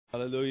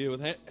Hallelujah.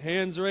 With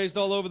hands raised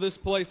all over this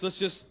place, let's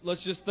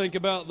just think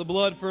about the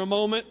blood for a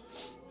moment.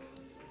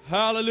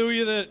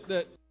 Hallelujah.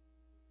 That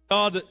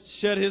God that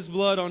shed His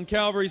blood on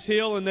Calvary's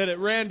hill, and that it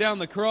ran down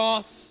the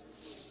cross,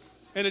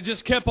 and it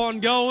just kept on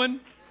going.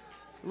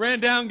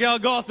 Ran down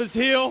Golgotha's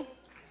hill,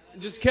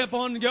 and just kept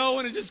on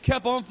going. It just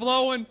kept on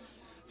flowing.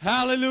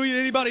 Hallelujah.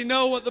 Anybody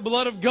know what the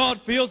blood of God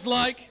feels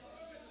like?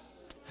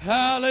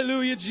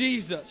 Hallelujah,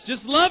 Jesus.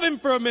 Just love Him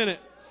for a minute.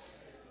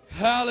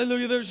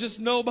 Hallelujah. There's just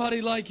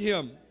nobody like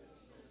Him.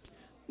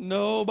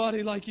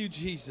 Nobody like you,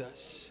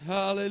 Jesus.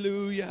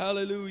 Hallelujah,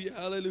 hallelujah,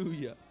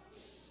 hallelujah.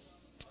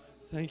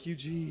 Thank you,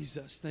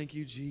 Jesus. Thank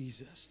you,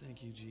 Jesus.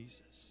 Thank you,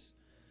 Jesus.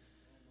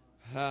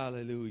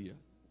 Hallelujah.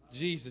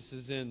 Jesus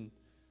is in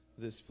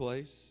this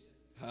place.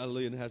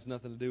 Hallelujah. And it has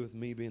nothing to do with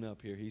me being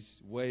up here.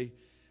 He's way,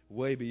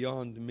 way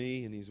beyond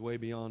me, and He's way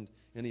beyond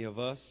any of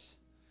us.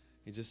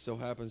 He just so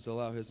happens to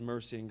allow His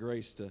mercy and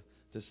grace to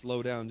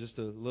slow down just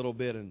a little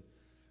bit and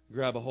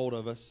grab a hold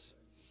of us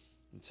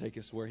and take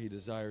us where He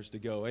desires to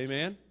go.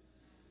 Amen?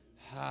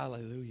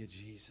 Hallelujah,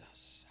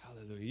 Jesus.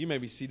 Hallelujah. You may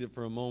be seated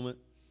for a moment,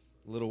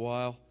 a little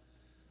while.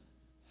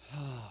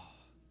 Oh,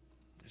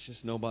 there's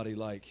just nobody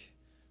like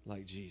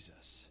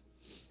Jesus.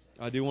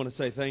 I do want to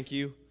say thank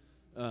you.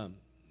 I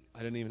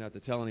didn't even have to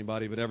tell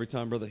anybody, but every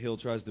time Brother Hill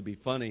tries to be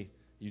funny,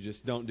 you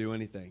just don't do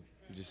anything.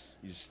 You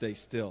just stay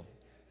still.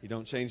 You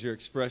don't change your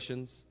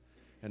expressions,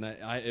 and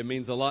it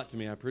means a lot to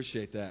me. I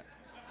appreciate that.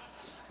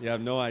 You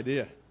have no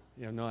idea.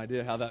 You have no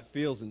idea how that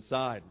feels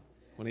inside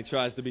when he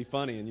tries to be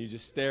funny and you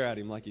just stare at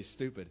him like he's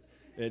stupid.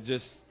 It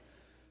just,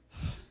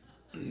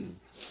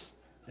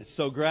 it's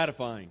so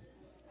gratifying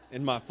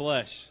in my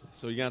flesh,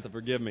 so you're going to have to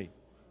forgive me.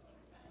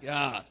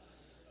 God,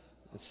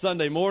 it's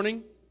Sunday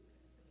morning,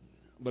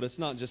 but it's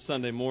not just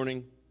Sunday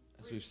morning.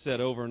 As we've said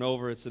over and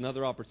over, it's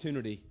another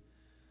opportunity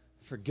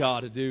for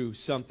God to do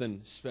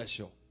something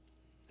special.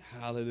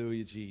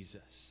 Hallelujah,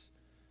 Jesus.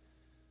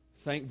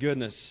 Thank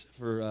goodness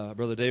for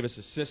Brother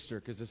Davis's sister,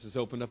 because this has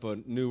opened up a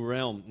new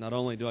realm. Not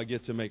only do I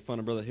get to make fun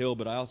of Brother Hill,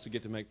 but I also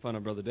get to make fun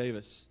of Brother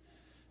Davis,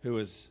 who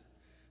this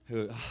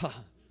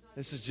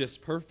is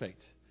just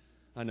perfect.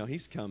 I know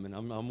he's coming.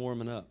 I'm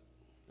warming up.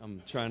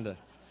 I'm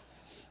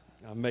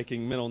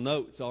making mental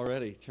notes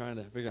already, trying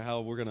to figure out how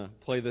we're going to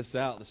play this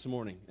out this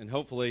morning. And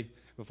hopefully,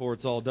 before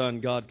it's all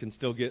done, God can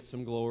still get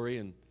some glory.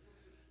 And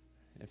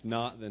if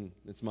not, then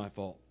it's my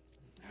fault.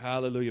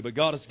 Hallelujah. But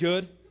God is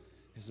good.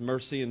 His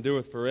mercy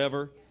endureth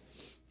forever.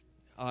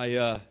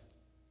 I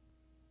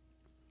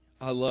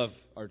love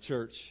our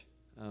church.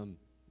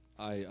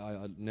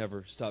 I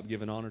never stop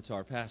giving honor to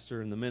our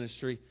pastor and the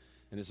ministry.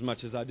 And as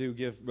much as I do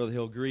give Brother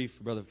Hill grief,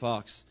 Brother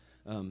Fox,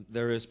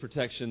 there is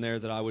protection there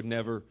that I would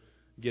never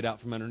get out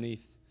from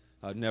underneath.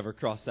 I would never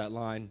cross that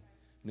line.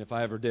 And if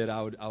I ever did,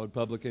 I would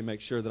publicly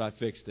make sure that I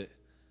fixed it.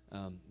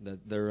 That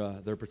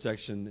their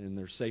protection and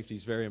their safety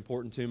is very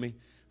important to me.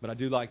 But I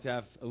do like to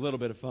have a little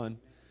bit of fun.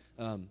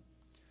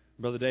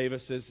 Brother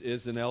Davis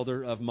is an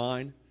elder of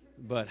mine,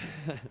 but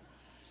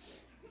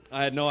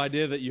I had no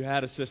idea that you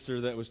had a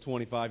sister that was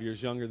 25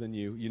 years younger than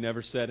you. You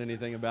never said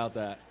anything about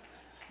that.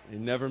 You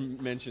never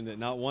mentioned it.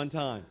 Not one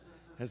time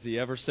has he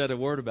ever said a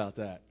word about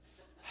that.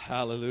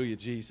 Hallelujah,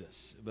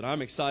 Jesus. But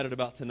I'm excited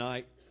about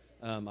tonight.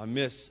 I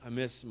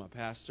miss my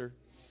pastor.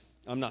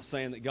 I'm not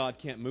saying that God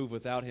can't move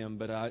without him,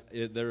 but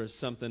there's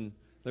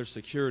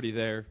security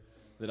there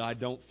that I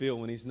don't feel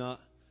when he's not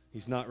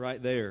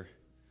right there.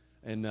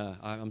 And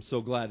I'm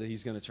so glad that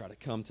he's going to try to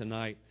come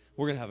tonight.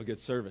 We're going to have a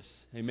good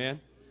service. Amen?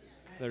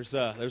 There's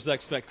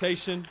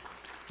expectation.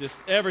 Just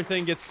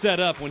everything gets set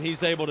up when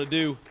he's able to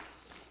do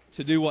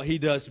what he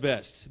does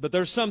best. But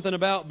there's something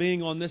about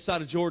being on this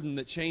side of Jordan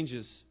that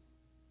changes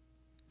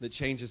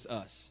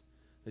us.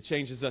 That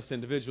changes us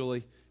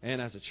individually and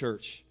as a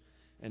church.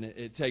 And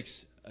it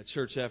takes a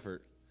church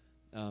effort.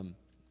 I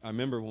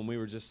remember when we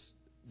were just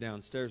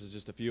downstairs with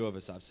just a few of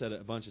us. I've said it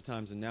a bunch of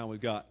times, and now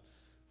we've got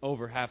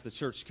over half the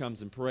church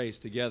comes and prays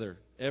together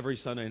every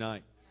Sunday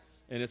night.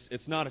 And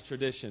it's not a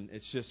tradition.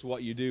 It's just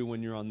what you do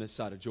when you're on this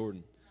side of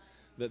Jordan.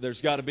 That there's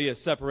got to be a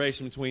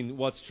separation between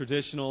what's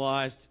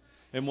traditionalized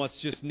and what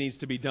just needs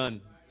to be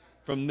done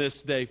from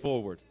this day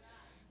forward.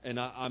 And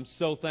I'm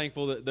so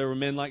thankful that there were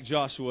men like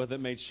Joshua that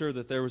made sure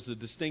that there was a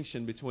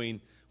distinction between,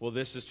 well,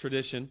 this is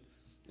tradition,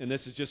 and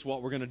this is just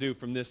what we're going to do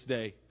from this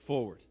day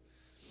forward.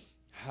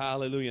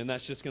 Hallelujah. And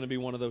that's just going to be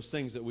one of those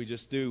things that we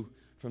just do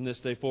from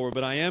this day forward.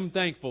 But I am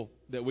thankful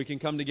that we can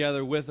come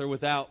together with or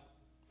without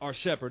our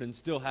shepherd and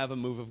still have a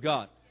move of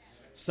God.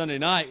 Sunday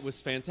night was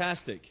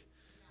fantastic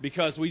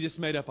because we just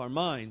made up our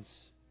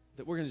minds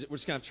that we're just going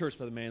to have church,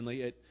 Brother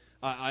Manley.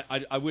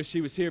 I wish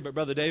he was here, but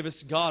Brother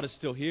Davis, God is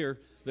still here.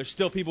 There's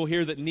still people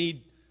here that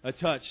need a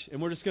touch,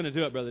 and we're just going to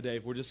do it, Brother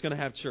Dave. We're just going to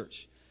have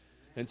church.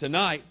 And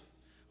tonight,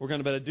 we're going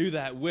to be able to do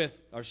that with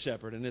our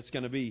shepherd, and it's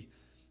going to be,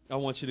 I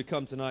want you to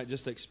come tonight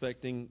just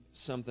expecting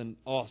something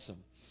awesome.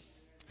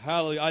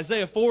 Hallelujah.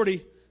 Isaiah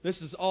 40,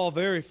 this is all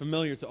very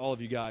familiar to all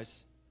of you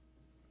guys.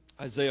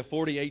 Isaiah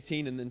 40,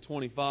 18, and then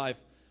 25.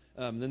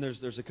 Then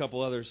there's a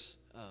couple others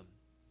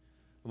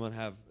I'm going to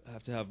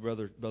have to have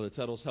Brother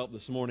Tuttle's help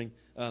this morning.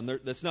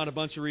 That's not a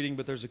bunch of reading,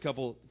 but there's a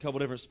couple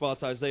different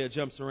spots. Isaiah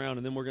jumps around,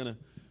 and then we're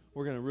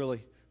gonna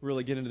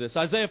really get into this.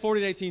 Isaiah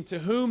 40:18. To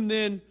whom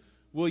then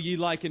will ye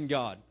liken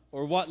God,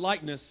 or what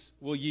likeness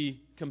will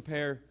ye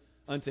compare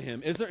unto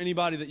Him? Is there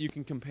anybody that you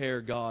can compare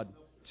God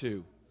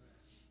to?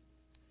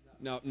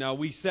 Now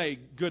we say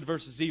good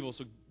versus evil,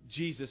 so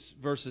Jesus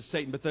versus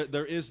Satan, but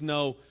there is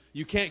no.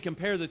 You can't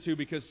compare the two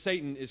because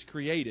Satan is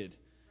created,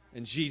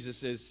 and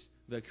Jesus is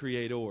the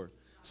creator.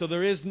 So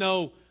there is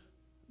no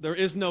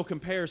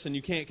comparison.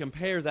 You can't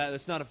compare that.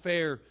 It's not a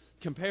fair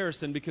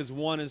comparison because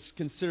one is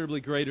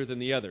considerably greater than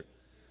the other.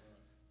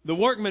 The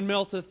workman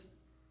melteth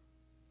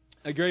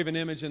a graven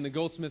image, and the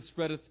goldsmith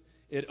spreadeth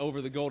it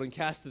over the gold and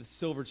casteth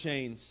silver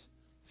chains.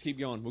 Let's keep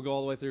going. We'll go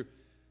all the way through.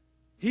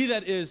 He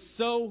that is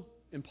so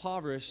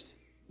impoverished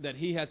that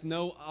he hath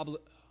no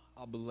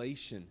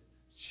oblation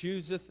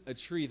chooseth a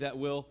tree that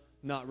will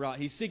not rot.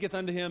 He seeketh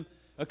unto him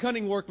a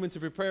cunning workman to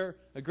prepare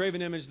a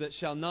graven image that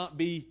shall not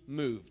be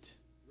moved.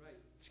 Right.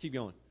 Let's keep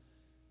going.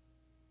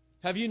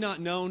 Have you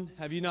not known?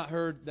 Have you not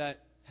heard that?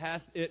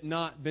 Hath it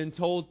not been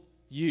told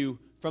you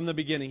from the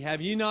beginning?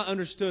 Have you not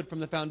understood from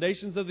the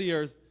foundations of the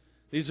earth?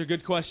 These are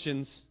good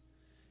questions.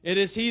 It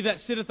is He that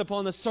sitteth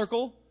upon the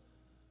circle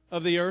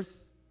of the earth.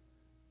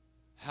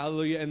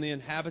 Hallelujah. And the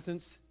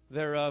inhabitants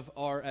thereof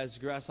are as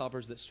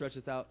grasshoppers, that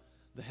stretcheth out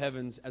the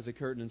heavens as a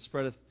curtain and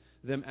spreadeth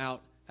them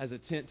out as a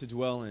tent to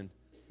dwell in.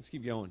 Let's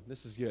keep going.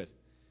 This is good.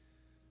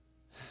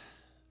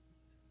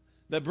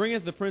 That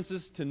bringeth the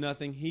princes to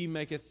nothing. He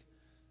maketh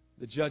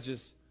the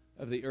judges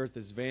of the earth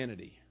as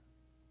vanity.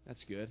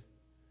 That's good.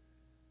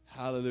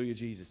 Hallelujah,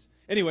 Jesus.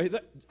 Anyway,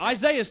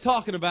 Isaiah is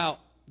talking about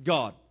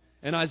God.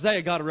 And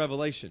Isaiah got a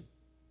revelation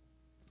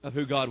of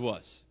who God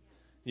was.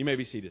 You may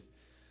be seated.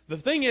 The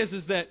thing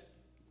is that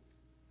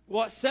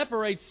what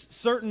separates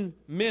certain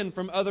men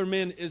from other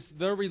men is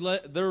their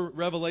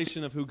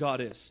revelation of who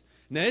God is.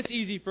 Now, it's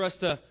easy for us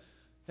to...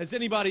 Has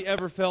anybody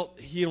ever felt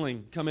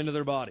healing come into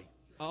their body?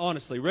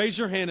 Honestly, raise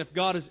your hand if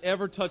God has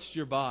ever touched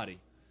your body.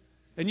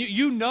 And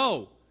you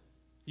know,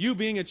 you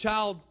being a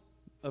child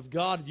of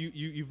God,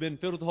 you've been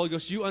filled with the Holy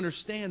Ghost, you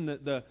understand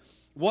the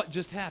what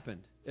just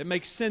happened. It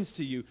makes sense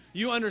to you.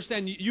 You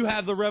understand, you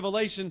have the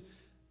revelation,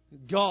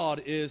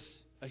 God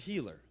is a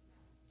healer.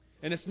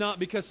 And it's not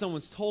because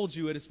someone's told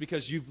you it, it's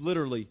because you've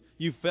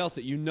felt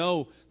it. You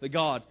know that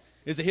God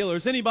is a healer.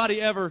 Has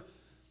anybody ever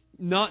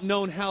not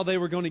known how they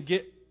were going to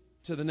get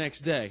to the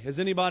next day? Has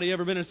anybody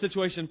ever been in a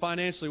situation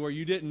financially where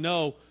you didn't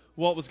know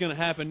what was going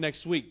to happen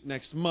next week,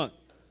 next month?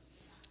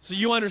 So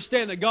you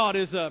understand that God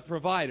is a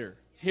provider.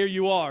 Here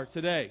you are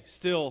today,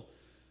 still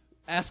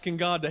asking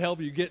God to help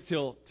you get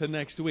to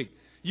next week.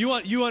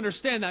 You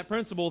understand that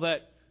principle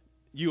that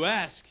you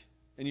ask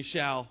and you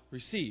shall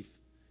receive.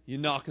 You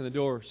knock and the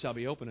door shall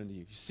be open unto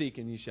you. You seek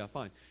and you shall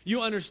find.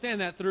 You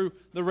understand that through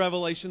the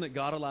revelation that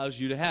God allows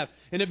you to have.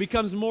 And it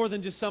becomes more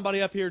than just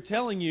somebody up here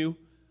telling you,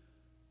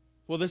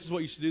 well, this is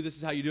what you should do, this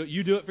is how you do it.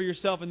 You do it for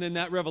yourself, and then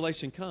that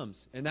revelation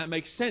comes. And that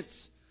makes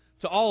sense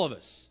to all of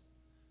us.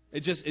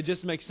 It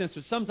just makes sense.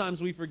 But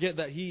sometimes we forget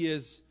that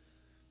He's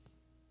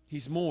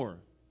more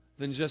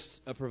than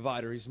just a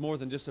provider. He's more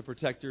than just a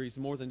protector. He's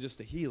more than just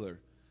a healer.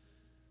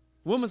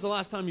 When was the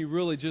last time you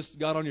really just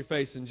got on your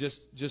face and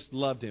just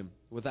loved Him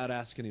without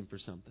asking Him for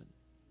something?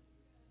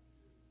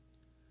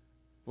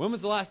 When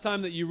was the last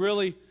time that you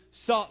really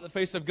sought the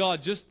face of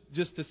God just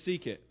to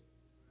seek it?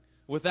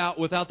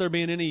 Without there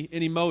being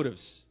any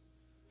motives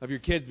of your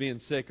kid being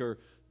sick or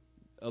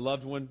a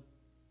loved one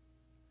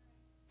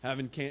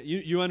having cancer.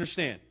 You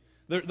understand.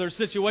 There's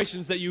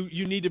situations that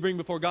you need to bring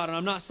before God. And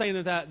I'm not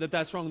saying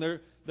that's wrong.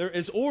 There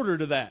is order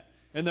to that.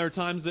 And there are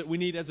times that we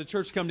need as a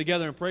church come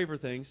together and pray for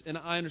things. And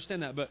I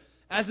understand that. But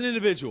as an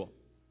individual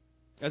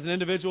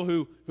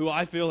who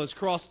I feel has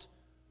crossed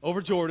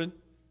over Jordan,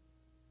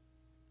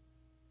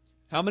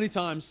 how many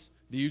times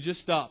do you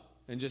just stop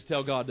and just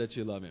tell God that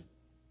you love Him?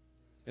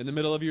 In the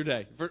middle of your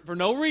day. For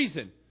no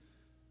reason.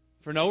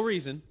 For no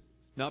reason.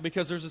 Not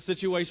because there's a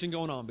situation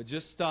going on. But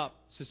just stop,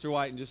 Sister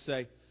White, and just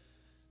say,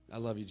 I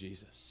love you,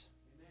 Jesus.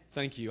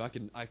 Thank you. I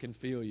can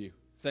feel you.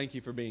 Thank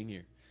you for being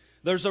here.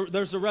 There's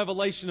a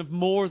revelation of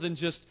more than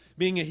just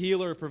being a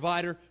healer, a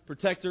provider,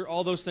 protector,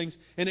 all those things.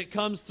 And it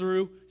comes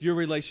through your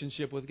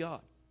relationship with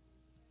God.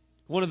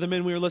 One of the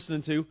men we were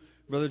listening to,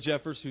 Brother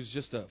Jeffers, who's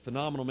just a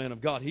phenomenal man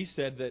of God, he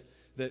said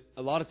that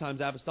a lot of times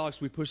apostolics,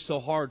 we push so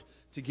hard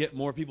to get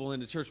more people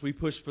into church. We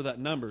push for that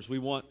numbers. We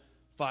want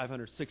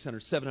 500,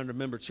 600, 700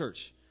 member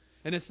church.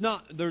 And it's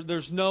not,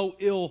 there's no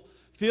ill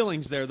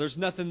feelings there. There's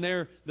nothing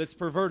there that's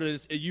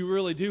perverted. You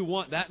really do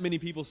want that many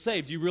people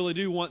saved. You really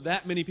do want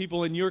that many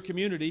people in your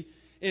community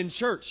in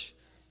church.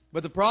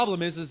 But the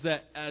problem is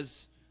that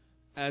as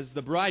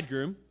the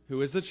bridegroom, who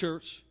is the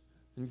church,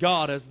 and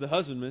God as the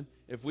husbandman,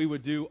 if we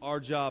would do our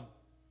job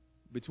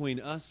between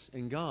us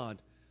and God,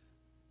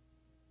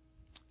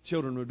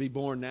 children would be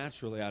born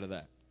naturally out of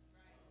that.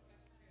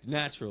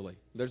 Naturally.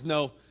 There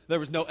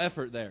was no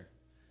effort there.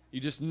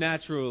 You just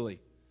naturally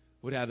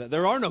would have that.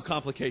 There are no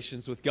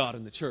complications with God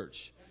in the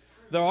church.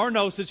 There are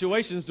no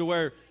situations to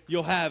where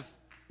you'll have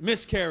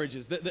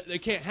miscarriages. They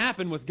can't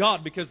happen with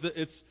God because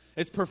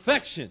it's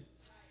perfection.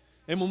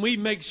 And when we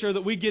make sure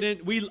that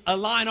we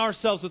align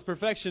ourselves with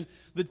perfection,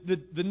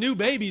 the new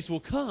babies will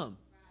come.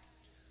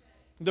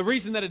 The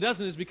reason that it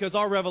doesn't is because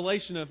our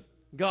revelation of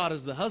God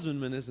as the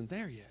husbandman isn't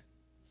there yet.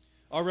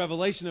 Our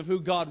revelation of who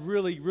God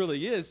really,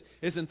 really is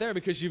isn't there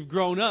because you've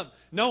grown up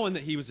knowing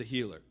that He was a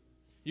healer.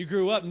 You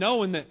grew up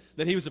knowing that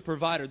He was a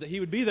provider, that He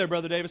would be there,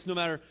 Brother Davis, no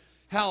matter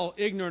how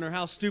ignorant or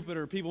how stupid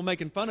or people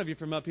making fun of you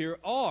from up here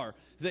are,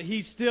 that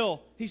He's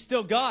still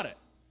got it.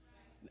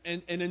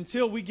 And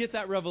until we get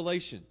that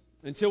revelation,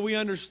 until we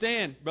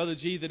understand, Brother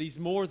G, that He's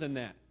more than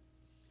that,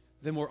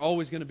 then we're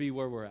always going to be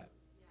where we're at.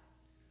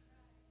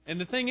 And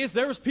the thing is,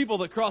 there was people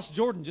that crossed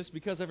Jordan just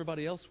because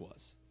everybody else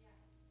was.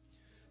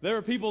 There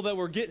were people that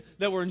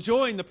were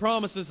enjoying the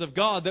promises of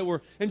God, that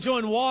were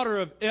enjoying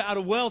water out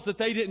of wells that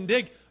they didn't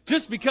dig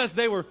just because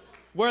they were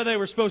where they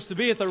were supposed to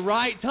be at the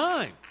right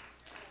time.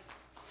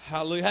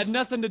 Hallelujah. It had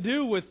nothing to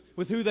do with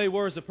who they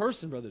were as a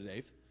person, Brother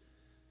Dave.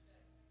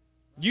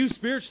 You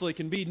spiritually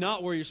can be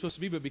not where you're supposed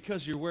to be, but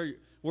because you're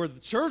where the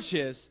church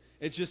is,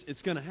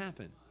 it's going to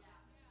happen.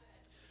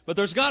 But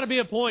there's got to be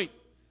a point.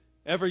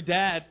 Every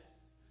dad,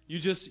 you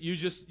just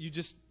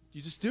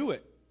do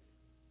it.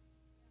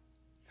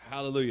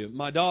 Hallelujah.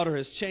 My daughter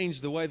has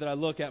changed the way that I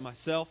look at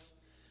myself.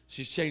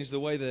 She's changed the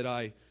way that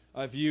I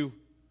view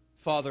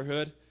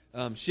fatherhood.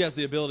 She has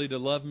the ability to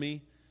love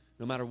me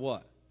no matter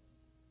what.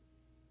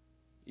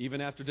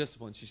 Even after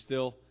discipline, she's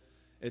still.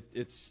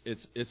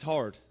 It's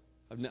hard.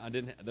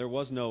 There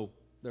was no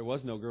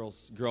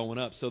girls growing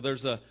up. So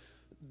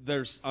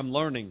I'm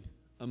learning,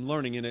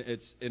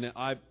 and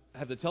I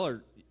have to tell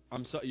her,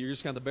 you're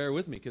just going to have to bear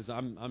with me because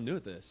I'm new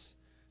at this.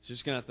 We're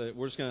just going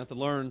to have to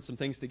learn some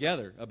things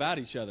together about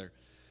each other.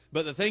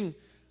 But the thing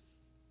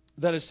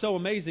that is so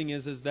amazing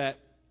is that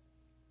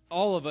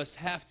all of us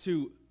have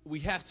to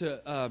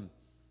have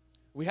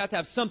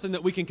something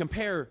that we can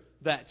compare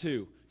that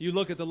to. You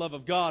look at the love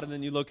of God, and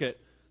then you look at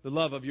the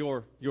love of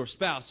your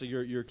spouse or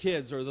your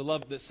kids, or the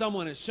love that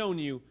someone has shown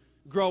you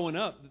growing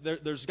up.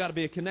 There's got to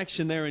be a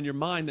connection there in your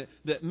mind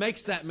that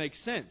makes that make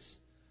sense.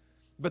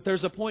 But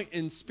there's a point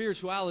in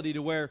spirituality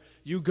to where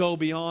you go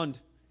beyond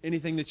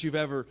anything that you've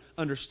ever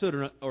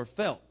understood or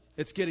felt.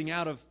 It's getting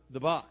out of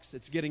the box.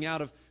 It's getting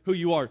out of who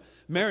you are.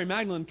 Mary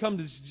Magdalene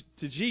comes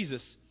to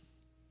Jesus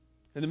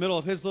in the middle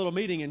of his little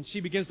meeting, and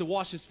she begins to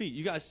wash his feet.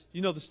 You guys,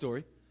 you know the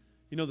story.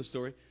 You know the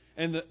story.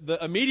 And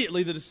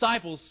immediately the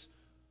disciples,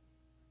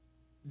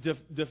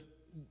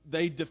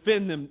 they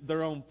defend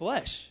their own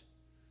flesh.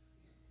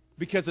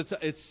 Because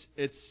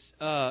it's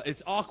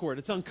awkward.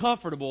 It's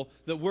uncomfortable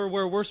that we're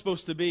where we're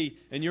supposed to be,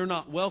 and you're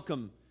not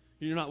welcome.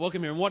 You're not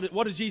welcome here. And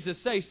what did Jesus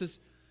say? He says,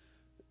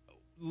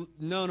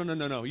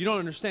 No. You don't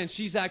understand.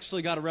 She's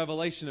actually got a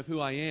revelation of who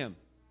I am.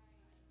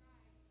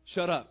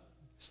 Shut up.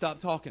 Stop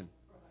talking.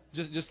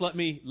 Just let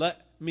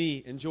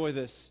me enjoy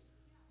this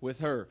with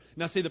her.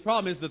 Now, see, the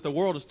problem is that the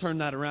world has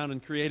turned that around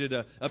and created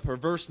a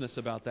perverseness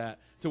about that,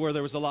 to where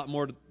there was a lot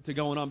more to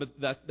going on.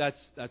 But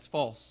that's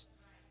false.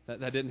 That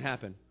didn't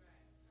happen.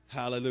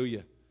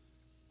 Hallelujah.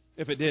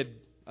 If it did,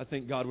 I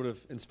think God would have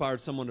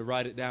inspired someone to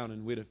write it down,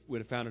 and we'd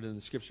have found it in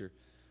the Scripture.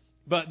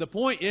 But the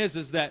point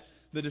is that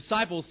the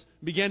disciples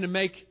began to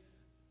make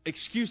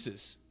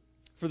excuses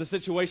for the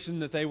situation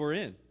that they were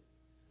in.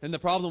 And the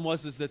problem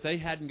was that they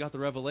hadn't got the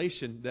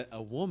revelation that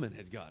a woman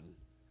had gotten.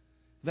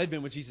 They'd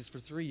been with Jesus for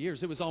 3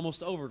 years. It was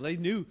almost over. They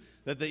knew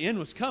that the end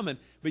was coming,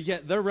 but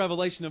yet their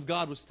revelation of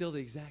God was still the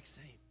exact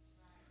same.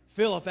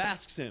 Philip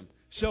asks him,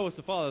 "Show us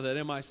the Father, that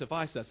it might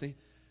suffice us." And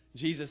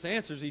Jesus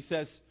answers, he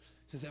says,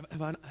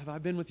 have I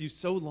been with you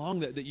so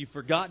long that you've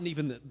forgotten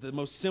even the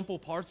most simple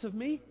parts of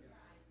me?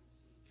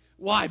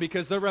 Why?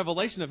 Because their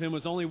revelation of Him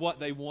was only what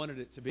they wanted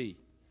it to be.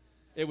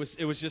 It was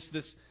just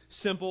this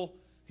simple,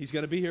 He's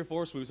going to be here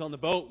for us. We was on the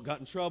boat, we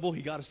got in trouble,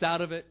 He got us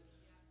out of it.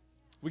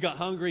 We got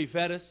hungry, He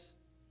fed us.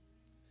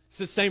 It's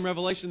the same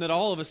revelation that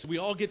all of us, we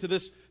all get to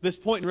this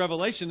point in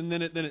revelation, and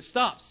then it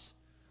stops.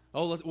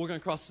 Oh, we're going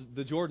to cross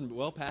the Jordan.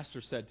 Well, Pastor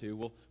said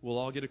to. We'll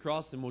all get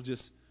across, and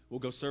we'll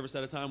go service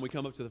at a time. We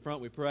come up to the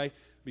front, we pray,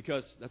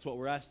 because that's what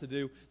we're asked to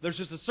do. There's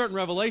just a certain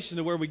revelation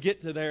to where we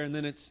get to there, and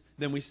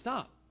then we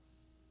stop.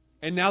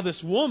 And now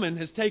this woman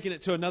has taken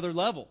it to another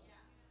level.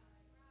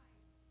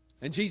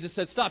 And Jesus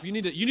said, "Stop! You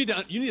need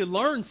to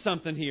learn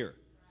something here.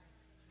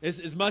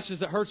 As much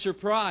as it hurts your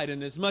pride,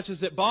 and as much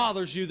as it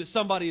bothers you that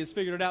somebody has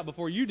figured it out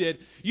before you did,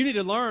 you need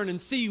to learn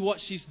and see what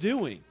she's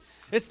doing.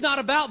 It's not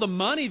about the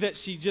money that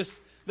she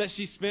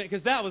spent,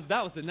 because that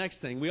was the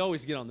next thing. We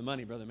always get on the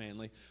money, Brother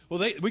Manley. Well,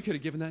 we could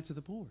have given that to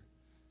the poor."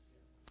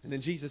 And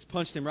then Jesus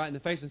punched him right in the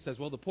face and says,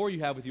 "Well, the poor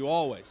you have with you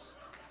always."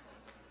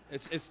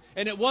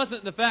 And it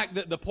wasn't the fact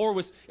that the poor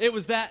was. It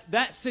was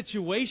that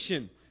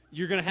situation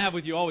you're going to have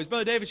with you always,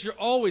 Brother Davis. You're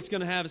always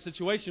going to have a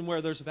situation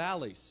where there's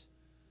valleys.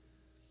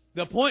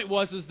 The point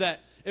was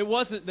that it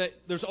wasn't that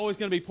there's always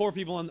going to be poor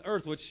people on the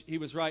earth, which he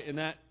was right in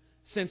that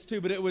sense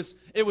too. But it was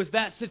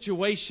that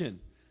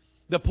situation.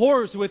 The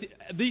poor with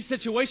these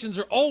situations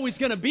are always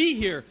going to be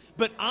here,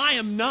 but I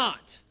am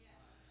not.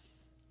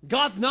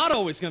 God's not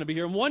always going to be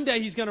here. And one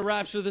day He's going to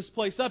rapture this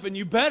place up, and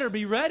you better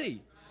be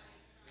ready.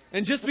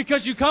 And just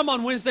because you come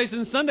on Wednesdays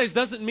and Sundays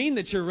doesn't mean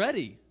that you're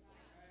ready.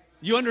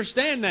 You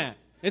understand that?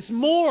 It's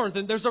more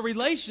than, there's a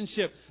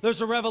relationship.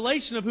 There's a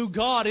revelation of who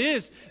God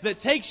is that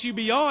takes you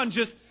beyond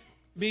just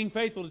being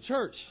faithful to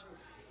church.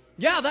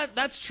 Yeah,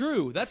 that's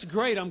true. That's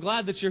great. I'm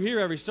glad that you're here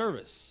every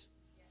service.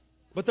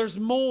 But there's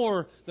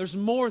more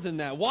than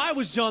that. Why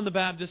was John the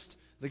Baptist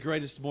the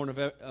greatest born of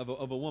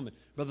a woman?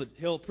 Brother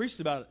Hill preached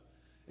about it.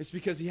 It's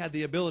because he had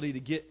the ability to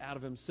get out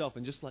of himself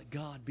and just let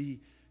God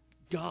be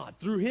God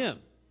through him.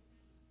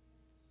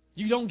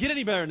 You don't get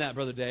any better than that,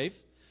 Brother Dave.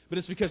 But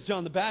it's because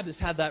John the Baptist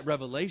had that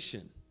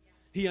revelation.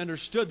 He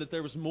understood that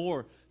there was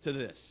more to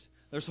this.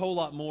 There's a whole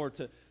lot more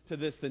to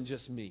this than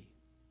just me.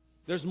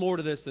 There's more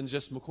to this than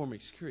just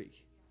McCormick's Creek.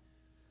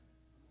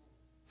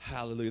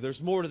 Hallelujah.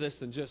 There's more to this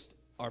than just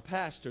our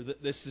pastor.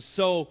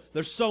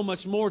 There's so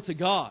much more to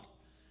God.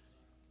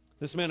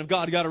 This man of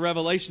God got a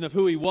revelation of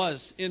who he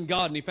was in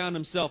God, and he found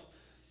himself,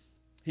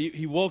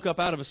 he woke up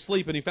out of a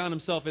sleep, and he found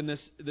himself in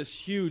this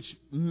huge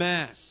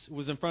mass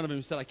was in front of him.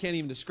 He said, I can't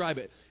even describe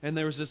it. And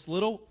there was this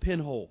little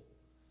pinhole,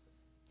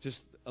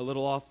 just a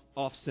little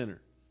off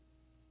center.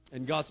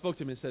 And God spoke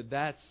to him and said,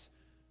 that's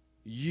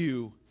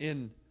you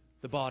in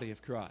the body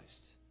of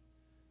Christ.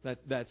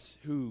 That's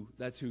who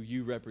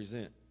you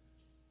represent.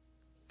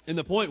 And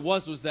the point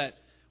was that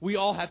we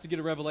all have to get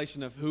a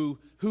revelation of who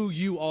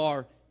you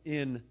are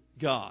in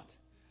God.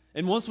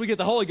 And once we get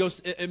the Holy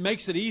Ghost, it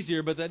makes it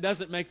easier, but that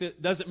doesn't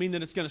mean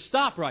that it's going to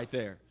stop right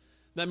there.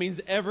 That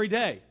means every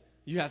day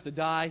you have to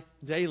die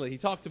daily. He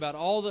talked about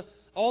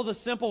all the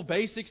simple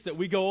basics that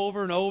we go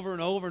over and over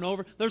and over and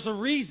over. There's a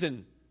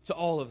reason to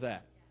all of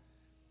that,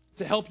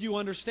 to help you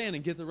understand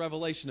and get the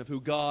revelation of who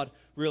God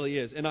really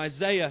is. And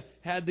Isaiah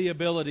had the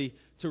ability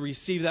to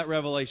receive that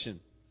revelation.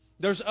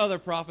 There's other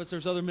prophets,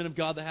 there's other men of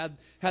God that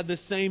had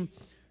this same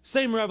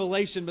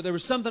revelation, but there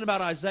was something about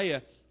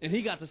Isaiah, and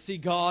he got to see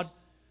God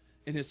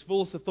in His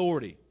fullest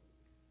authority.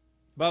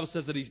 The Bible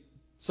says that he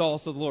saw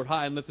also the Lord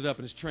high and lifted up,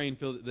 and His train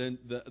filled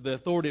the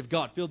authority of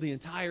God filled the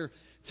entire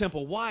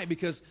temple. Why?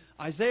 Because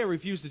Isaiah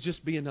refused to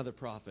just be another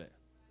prophet.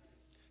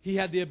 He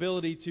had the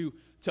ability to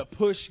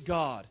push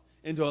God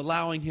into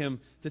allowing Him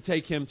to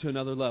take him to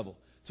another level,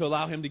 to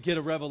allow him to get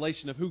a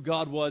revelation of who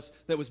God was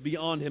that was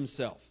beyond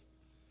himself.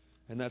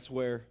 And that's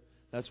where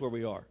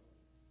we are.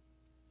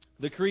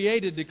 The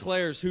created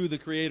declares who the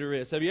Creator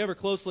is. Have you ever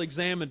closely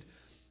examined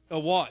a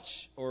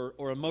watch or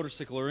a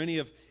motorcycle or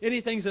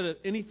anything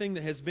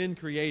that has been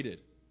created?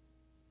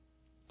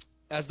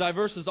 As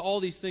diverse as all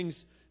these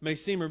things may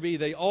seem or be,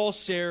 they all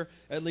share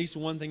at least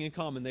one thing in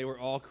common. They were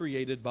all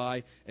created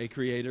by a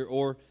creator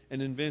or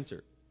an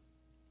inventor.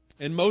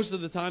 And most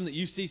of the time that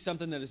you see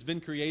something that has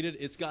been created,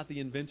 it's got the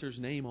inventor's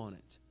name on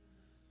it.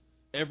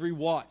 Every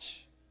watch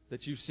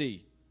that you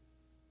see,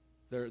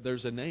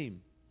 there's a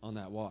name on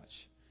that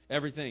watch.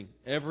 Everything,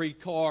 every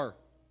car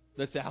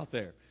that's out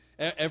there,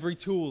 every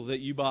tool that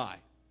you buy,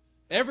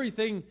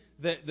 everything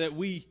that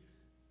we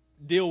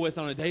deal with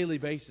on a daily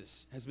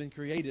basis has been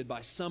created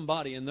by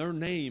somebody, and their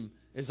name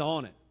is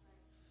on it.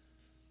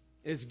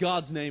 Is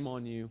God's name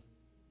on you?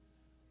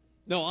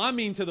 No, I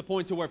mean to the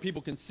point to where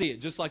people can see it,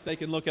 just like they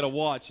can look at a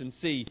watch and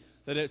see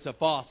that it's a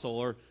fossil.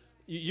 Or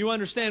you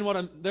understand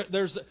what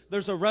there's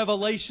a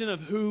revelation of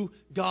who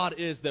God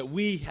is that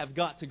we have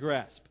got to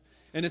grasp.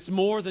 And it's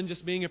more than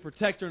just being a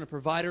protector and a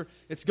provider.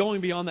 It's going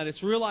beyond that.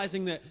 It's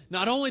realizing that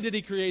not only did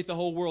He create the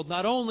whole world,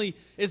 not only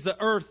is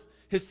the earth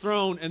His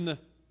throne and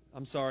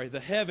the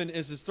heaven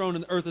is His throne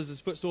and the earth is His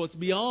footstool. It's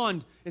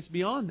beyond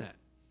that.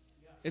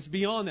 It's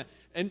beyond that.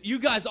 And you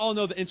guys all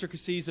know the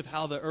intricacies of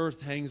how the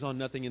earth hangs on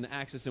nothing in the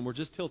axis, and we're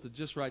just tilted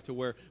just right to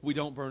where we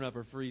don't burn up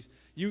or freeze.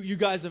 You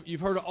guys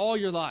you've heard it all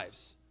your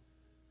lives.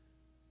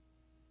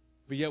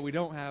 But yet we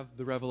don't have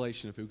the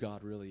revelation of who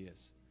God really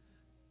is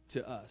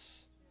to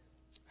us.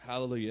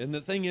 Hallelujah. And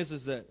the thing is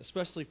that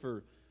especially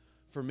for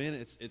men,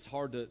 it's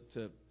hard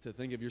to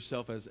think of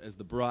yourself as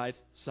the bride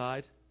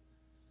side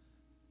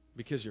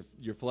because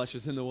your flesh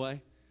is in the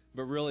way.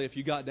 But really, if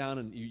you got down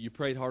and you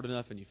prayed hard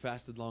enough and you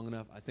fasted long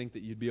enough, I think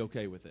that you'd be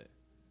okay with it.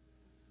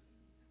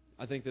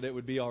 I think that it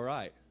would be all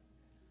right.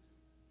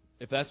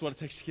 If that's what it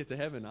takes to get to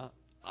heaven,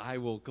 I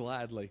will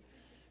gladly.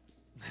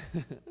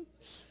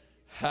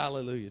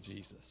 Hallelujah,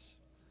 Jesus.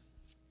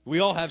 We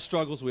all have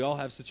struggles. We all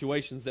have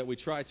situations that we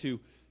try to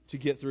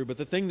get through. But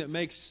the thing that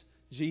makes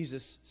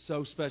Jesus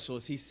so special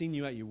is He's seen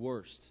you at your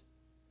worst.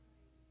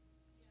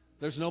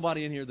 There's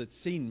nobody in here that's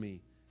seen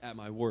me at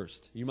my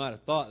worst. You might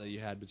have thought that you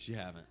had, but you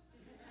haven't.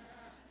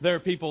 There are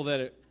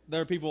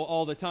people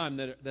all the time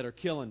that are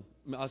killing.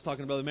 I was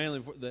talking to Brother Manley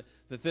before,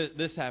 that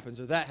this happens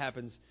or that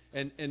happens,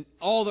 and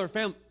all their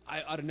family.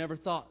 I'd have never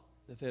thought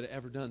that they'd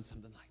ever done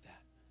something like that.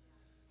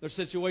 There's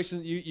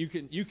situations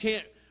you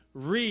can't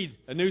read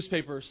a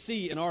newspaper or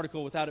see an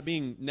article without it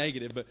being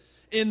negative, but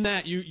in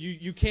that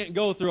you can't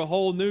go through a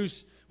whole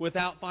news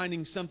without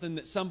finding something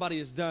that somebody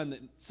has done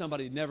that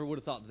somebody never would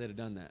have thought that they'd have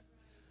done that.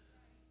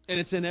 And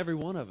it's in every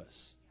one of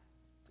us.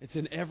 It's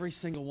in every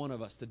single one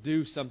of us to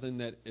do something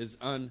that is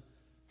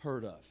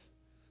unheard of.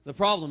 The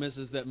problem is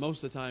that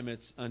most of the time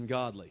it's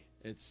ungodly.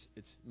 It's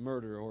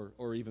murder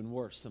or even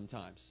worse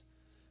sometimes.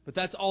 But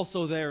that's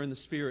also there in the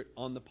Spirit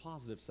on the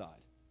positive side.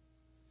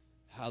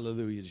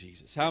 Hallelujah,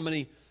 Jesus. How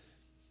many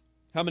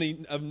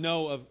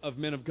know of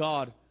men of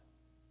God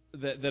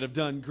that have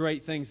done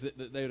great things that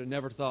they would have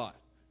never thought,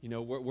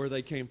 where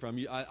they came from.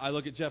 I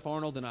look at Jeff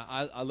Arnold and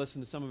I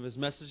listen to some of his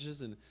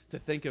messages, and to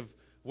think of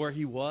where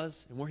he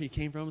was and where he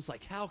came from, it's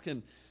like, how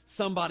can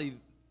somebody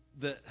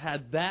that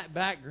had that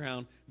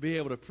background be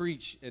able to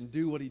preach and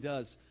do what he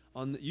does?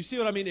 You see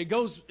what I mean? It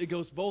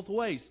goes both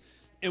ways,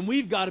 and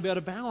we've got to be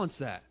able to balance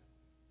that.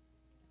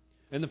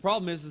 And the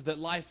problem is that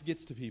life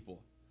gets to people.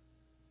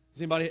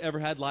 Has anybody ever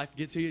had life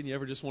get to you and you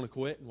ever just want to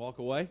quit and walk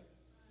away?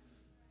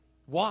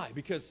 Why?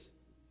 Because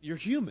you're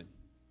human.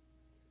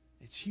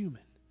 It's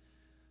human.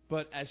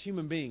 But as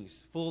human beings,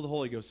 full of the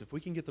Holy Ghost, if we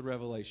can get the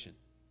revelation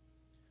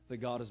that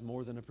God is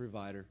more than a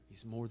provider,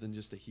 He's more than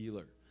just a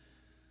healer,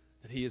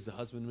 that He is the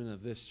husbandman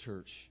of this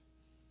church,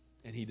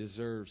 and He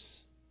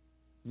deserves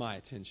my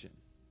attention.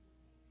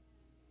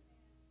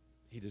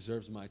 He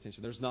deserves my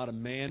attention. There's not a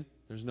man,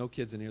 there's no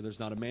kids in here, there's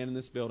not a man in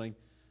this building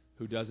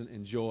who doesn't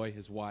enjoy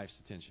his wife's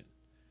attention.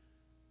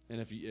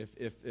 And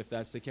if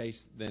that's the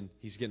case, then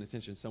he's getting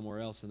attention somewhere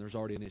else, and there's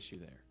already an issue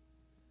there.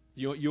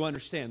 You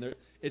understand?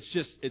 It's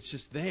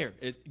just there.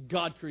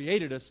 God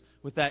created us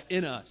with that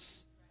in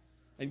us,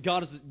 and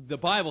the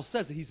Bible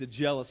says that He's a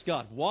jealous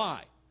God.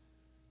 Why?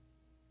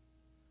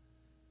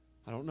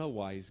 I don't know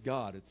why He's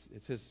God.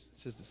 It's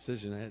His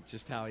decision. It's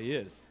just how He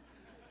is.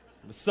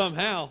 But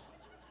somehow,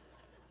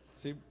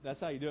 see,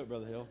 that's how you do it,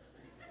 Brother Hill.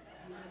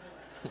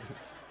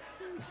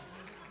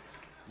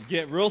 You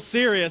get real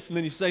serious, and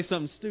then you say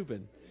something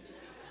stupid.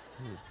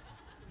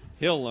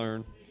 He'll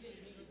learn.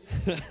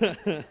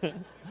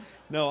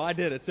 No, I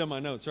did. It's in my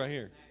notes right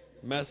here.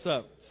 Mess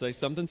up. Say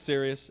something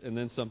serious and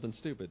then something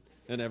stupid.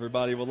 And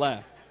everybody will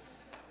laugh.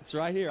 It's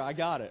right here. I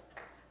got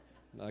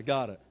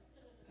it.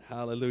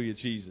 Hallelujah,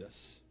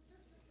 Jesus.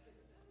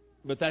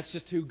 But that's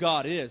just who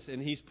God is,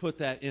 and He's put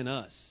that in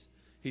us.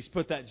 He's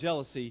put that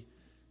jealousy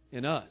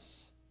in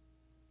us.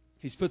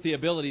 He's put the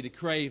ability to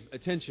crave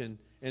attention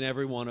in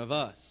every one of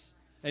us.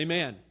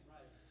 Amen.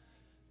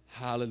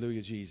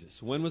 Hallelujah,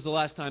 Jesus. When was the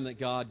last time that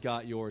God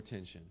got your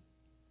attention?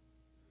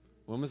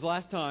 When was the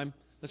last time?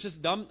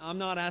 I'm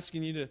not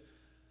asking you to,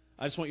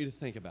 I just want you to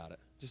think about it.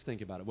 Just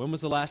think about it. When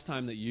was the last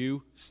time that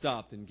you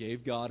stopped and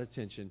gave God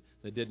attention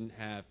that didn't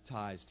have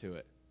ties to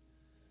it?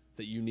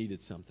 That you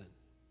needed something?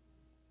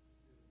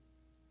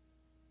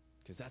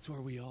 Because that's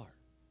where we are.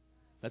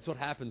 That's what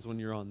happens when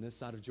you're on this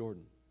side of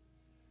Jordan.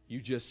 You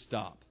just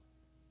stop.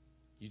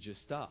 You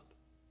just stop.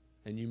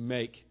 And you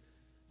make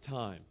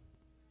time.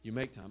 You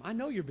make time. I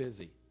know you're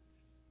busy.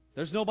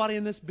 There's nobody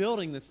in this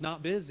building that's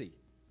not busy.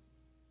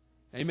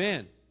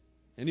 Amen.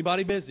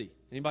 Anybody busy?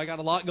 Anybody got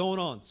a lot going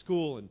on?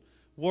 School and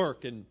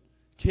work and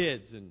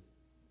kids, and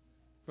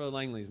Brother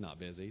Langley's not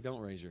busy.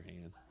 Don't raise your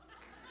hand.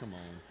 Come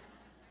on.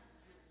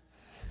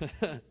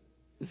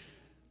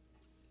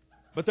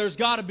 But there's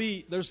got to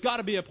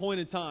be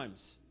appointed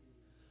times.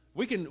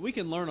 We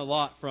can learn a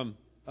lot from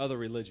other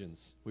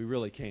religions. We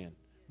really can.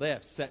 They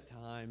have set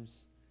times.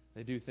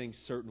 They do things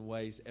certain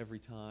ways every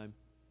time.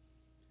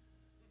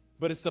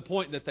 But it's the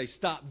point that they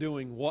stop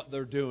doing what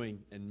they're doing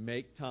and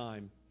make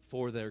time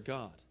for their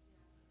God.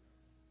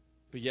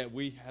 But yet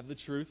we have the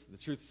truth. The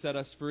truth set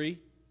us free.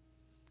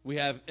 We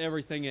have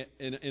everything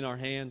in our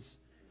hands,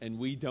 and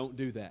we don't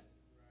do that.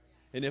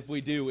 And if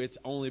we do, it's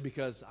only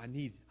because I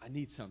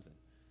need something.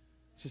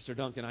 Sister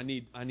Duncan, I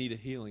need a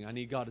healing. I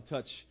need God to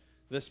touch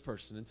this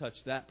person and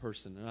touch that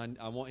person. And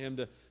I want Him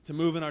to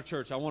move in our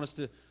church. I want us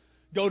to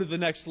go to the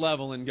next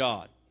level in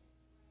God.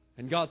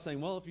 And God's saying,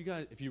 well,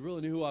 if you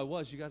really knew who I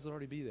was, you guys would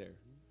already be there.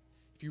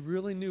 If you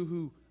really knew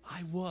who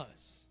I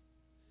was,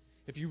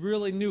 if you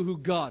really knew who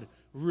God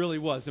really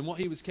was and what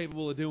He was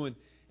capable of doing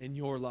in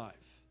your life.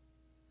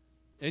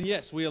 And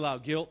yes, we allow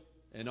guilt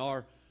and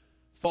our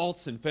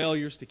faults and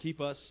failures to keep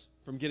us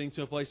from getting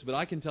to a place. But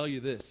I can tell you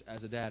this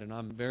as a dad, and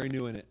I'm very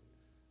new in it.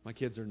 My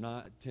kids are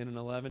not 10 and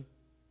 11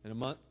 in a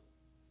month.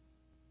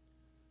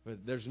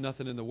 But there's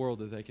nothing in the world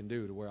that they can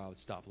do to where I would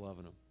stop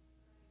loving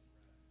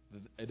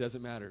them. It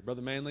doesn't matter.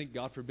 Brother Manley,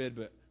 God forbid,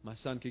 but my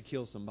son could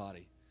kill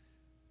somebody.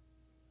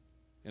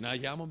 And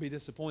I'm going to be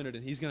disappointed,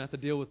 and he's going to have to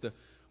deal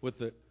with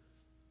the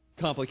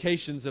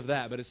complications of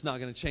that, but it's not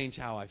going to change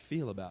how I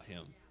feel about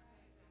him.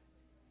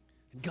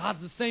 And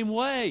God's the same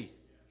way.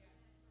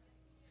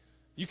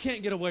 You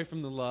can't get away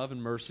from the love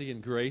and mercy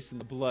and grace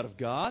and the blood of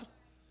God.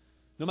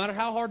 No matter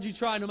how hard you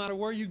try, no matter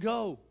where you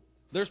go.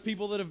 There's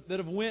people that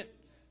have went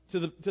to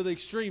the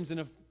extremes and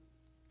have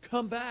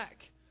come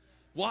back.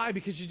 Why?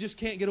 Because you just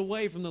can't get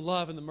away from the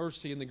love and the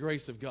mercy and the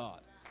grace of God.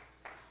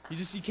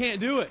 You can't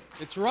do it.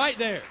 It's right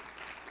there.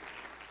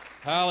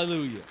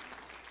 Hallelujah.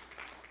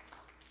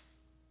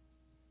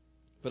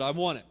 But I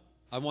want it.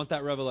 I want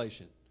that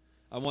revelation.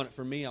 I want it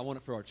for me. I want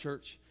it for our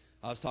church.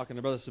 I was talking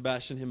to Brother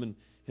Sebastian. Him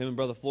and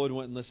Brother Floyd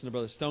went and listened to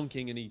Brother Stone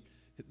King, and he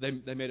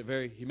made it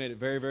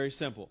very, very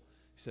simple.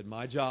 He said,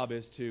 my job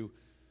is to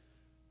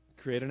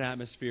create an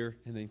atmosphere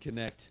and then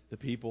connect the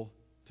people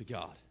to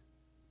God.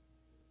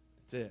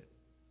 That's it.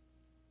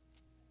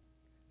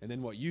 And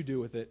then what you do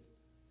with it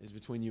is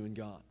between you and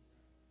God.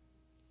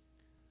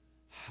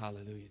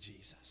 Hallelujah,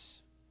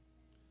 Jesus.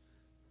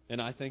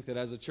 And I think that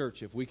as a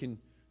church, if we can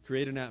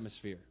create an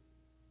atmosphere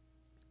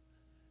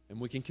and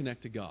we can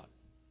connect to God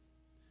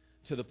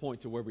to the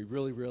point to where we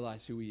really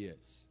realize who He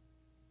is,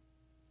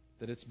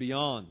 that it's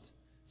beyond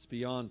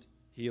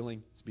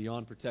healing, it's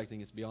beyond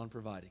protecting, it's beyond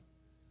providing.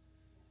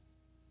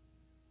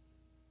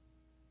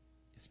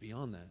 It's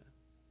beyond that.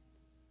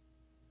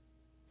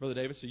 Brother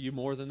Davis, are you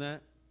more than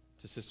that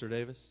to Sister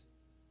Davis?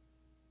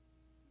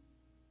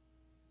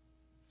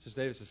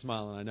 Sister Davis is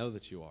smiling. I know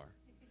that you are.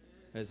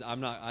 As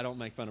I don't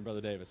make fun of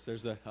Brother Davis.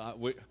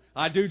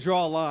 I do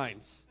draw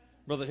lines.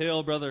 Brother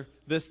Hill,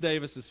 this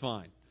Davis is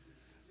fine.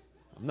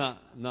 I'm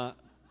not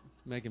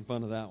making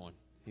fun of that one.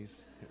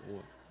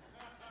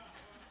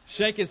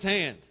 Shake his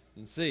hand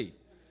and see.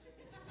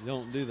 You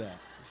don't do that.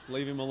 Just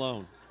leave him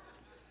alone.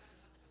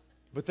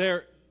 But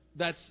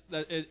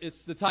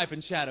it's the type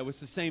and shadow. It's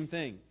the same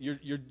thing.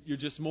 You're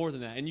just more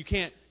than that, and you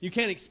can't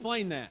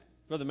explain that,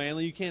 Brother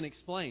Manley. You can't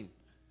explain.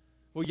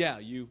 Well, yeah,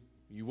 you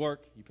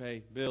work, you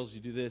pay bills,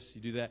 you do this,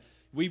 you do that.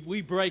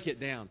 We break it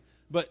down,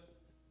 but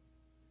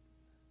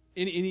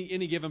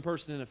any given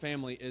person in a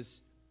family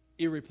is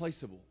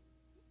irreplaceable.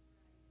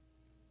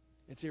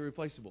 It's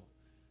irreplaceable.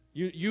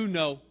 You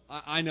know,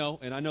 I know,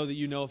 and I know that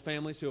you know of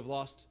families who have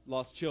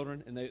lost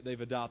children and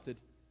they've adopted,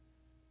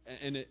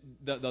 and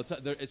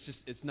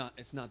it's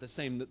not the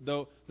same.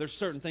 Though there's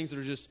certain things that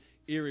are just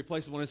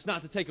irreplaceable, and it's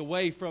not to take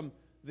away from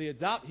the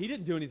adopt. He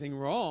didn't do anything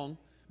wrong.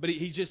 But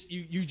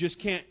you just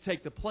can't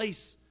take the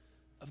place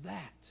of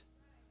that.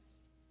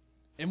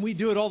 And we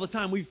do it all the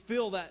time. We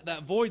fill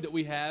that void that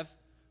we have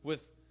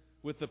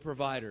with the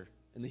provider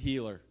and the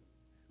healer.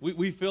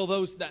 We fill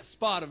that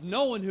spot of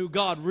knowing who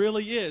God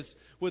really is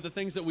with the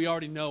things that we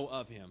already know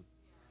of Him,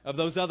 of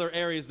those other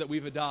areas that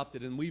we've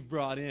adopted and we've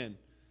brought in.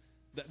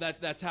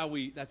 That's how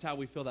we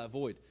fill that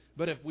void.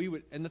 But if we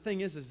would, and the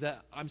thing is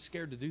that I'm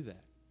scared to do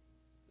that.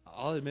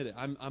 I'll admit it.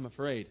 I'm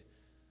afraid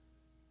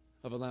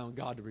of allowing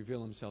God to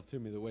reveal Himself to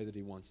me the way that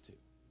He wants to. It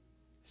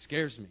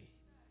scares me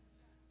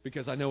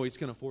because I know He's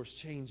going to force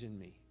change in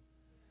me.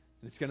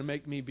 And it's going to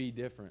make me be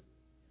different.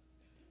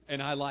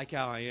 And I like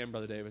how I am,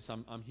 Brother Davis.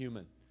 I'm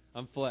human.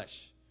 I'm flesh.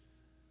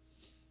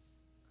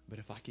 But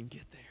if I can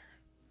get there,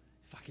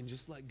 if I can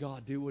just let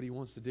God do what He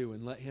wants to do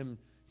and let Him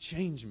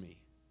change me,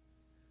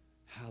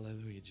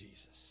 hallelujah,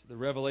 Jesus. The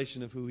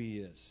revelation of who He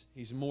is.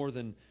 He's more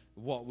than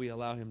what we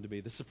allow Him to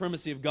be. The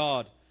supremacy of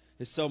God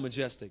is so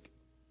majestic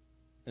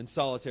and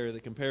solitary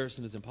that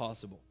comparison is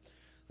impossible.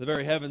 The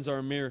very heavens are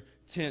a mere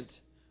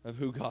tint of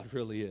who God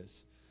really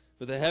is.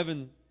 But the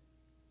heaven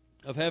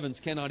of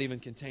heavens cannot even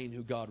contain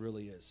who God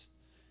really is.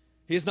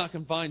 He is not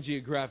confined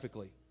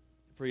geographically,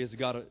 for He is a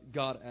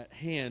God at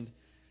hand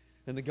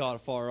and the God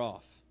afar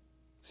off.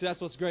 See, that's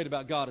what's great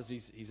about God is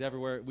He's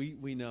everywhere.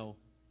 We know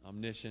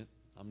omniscient,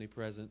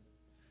 omnipresent.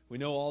 We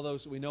know all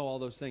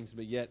those things,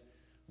 but yet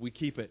we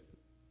keep it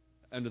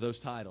under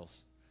those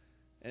titles.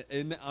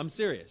 And I'm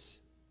serious.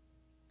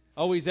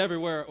 Oh, He's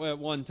everywhere at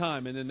one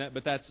time,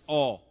 but that's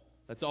all.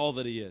 That's all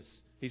that He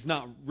is. He's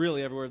not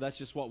really everywhere. That's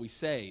just what we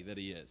say that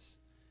He is.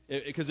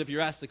 Because if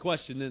you're asked the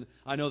question, then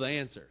I know the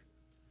answer.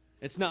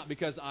 It's not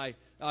because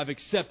I've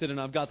accepted and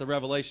I've got the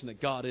revelation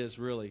that God is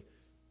really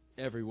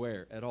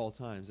everywhere at all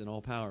times and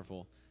all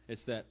powerful.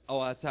 It's that,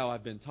 that's how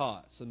I've been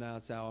taught. So now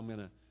that's how I'm going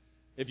to.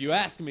 If you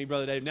ask me,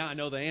 Brother Dave, now I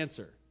know the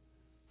answer.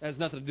 It has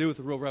nothing to do with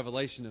the real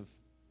revelation of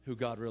who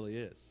God really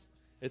is.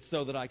 It's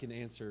so that I can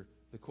answer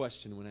the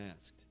question when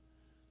asked.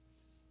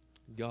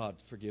 God,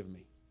 forgive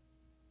me.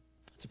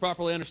 To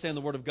properly understand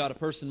the Word of God, a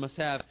person must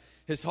have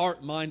his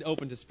heart, mind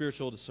open to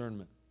spiritual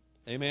discernment.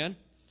 Amen?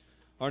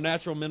 Our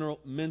natural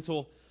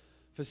mental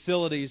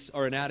facilities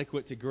are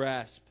inadequate to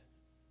grasp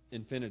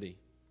infinity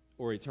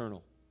or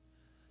eternal.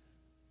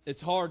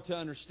 It's hard to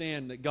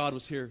understand that God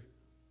was here.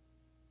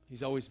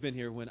 He's always been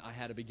here when I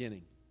had a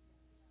beginning.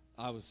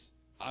 I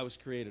was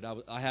created.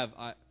 I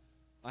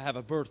have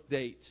a birth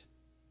date,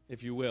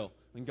 if you will,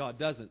 when God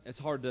doesn't. It's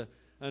hard to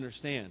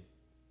understand.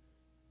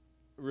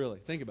 Really,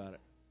 think about it.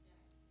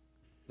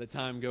 The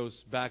time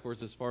goes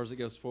backwards as far as it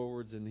goes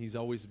forwards, and He's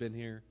always been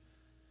here.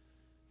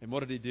 And what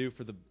did He do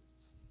for the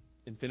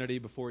infinity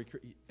before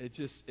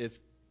it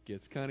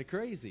gets kind of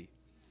crazy.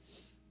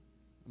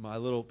 My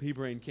little pea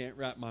brain can't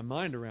wrap my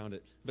mind around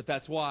it. But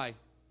that's why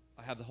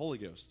I have the Holy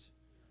Ghost,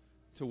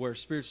 to where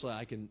spiritually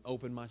I can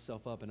open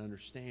myself up and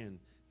understand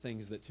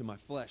things that to my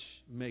flesh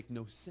make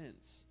no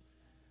sense.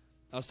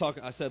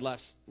 I said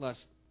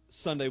last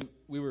Sunday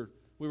we were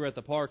at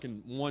the park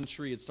and one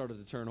tree had started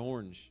to turn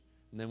orange,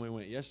 and then we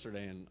went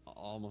yesterday and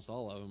almost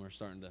all of them are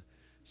starting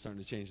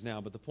to change now.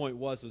 But the point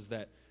was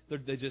that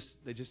they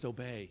just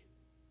obey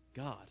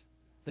God.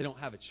 They don't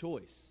have a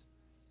choice.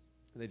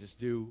 They just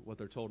do what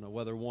they're told. Now,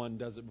 whether one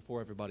does it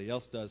before everybody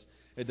else does,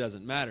 it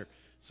doesn't matter.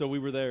 So we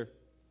were there.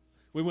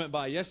 We went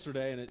by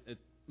yesterday, and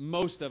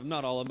most of them,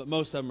 not all of them, but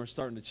most of them are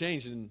starting to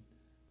change. And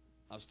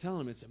I was telling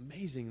them it's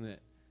amazing that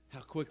how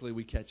quickly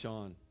we catch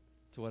on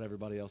to what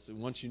everybody else is.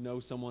 Once you know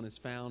someone has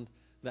found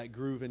that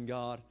groove in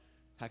God,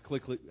 how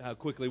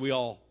quickly we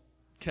all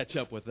catch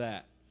up with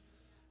that.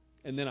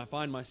 And then I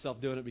find myself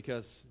doing it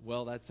because,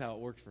 well, that's how it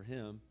worked for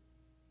him.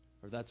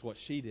 Or that's what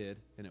she did,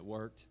 and it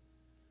worked.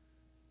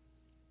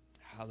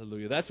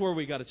 Hallelujah. That's where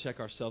we got to check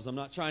ourselves. I'm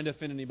not trying to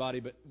offend anybody,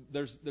 but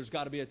there's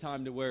got to be a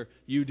time to where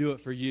you do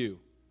it for you.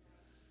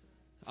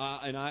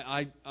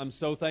 I'm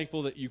so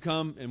thankful that you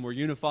come and we're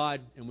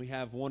unified and we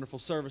have wonderful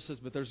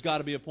services, but there's got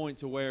to be a point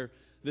to where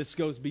this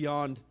goes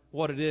beyond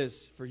what it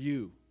is for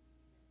you.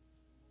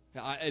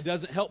 It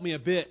doesn't help me a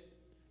bit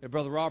if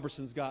Brother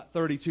Robertson's got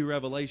 32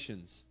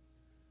 revelations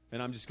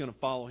and I'm just going to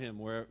follow him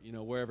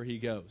wherever he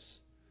goes.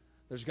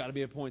 There's got to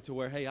be a point to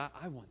where, hey,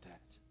 I want that.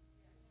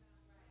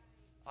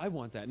 I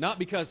want that. Not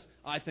because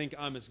I think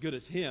I'm as good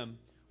as him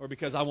or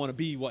because I want to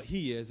be what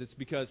he is. It's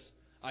because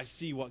I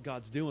see what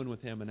God's doing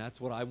with him, and that's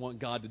what I want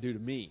God to do to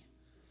me.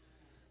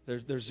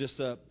 There's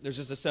just a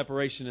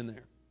separation in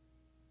there.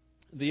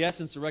 The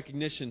essence of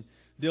recognition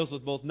deals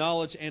with both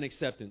knowledge and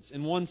acceptance.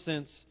 In one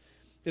sense,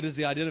 it is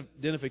the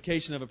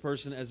identification of a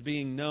person as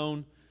being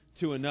known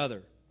to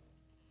another.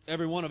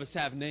 Every one of us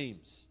have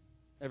names.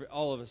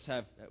 All of us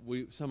have.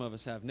 Some of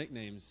us have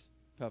nicknames.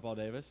 Papa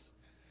Davis.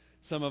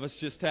 Some of us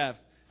just have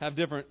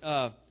different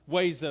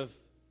ways of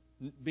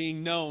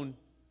being known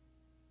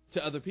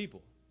to other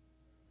people.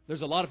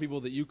 There's a lot of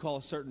people that you call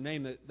a certain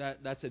name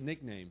that's a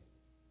nickname.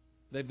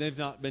 They've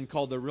not been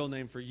called their real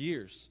name for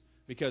years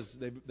because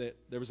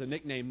there was a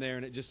nickname there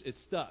and it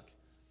stuck.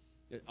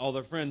 All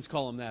their friends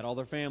call them that. All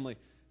their family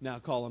now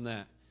call them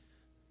that.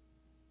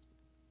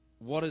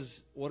 What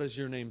is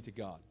your name to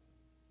God?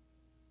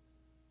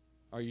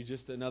 Are you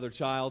just another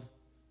child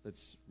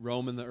that's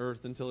roaming the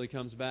earth until He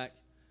comes back?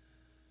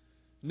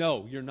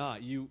 No, you're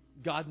not.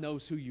 God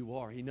knows who you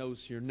are. He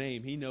knows your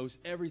name. He knows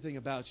everything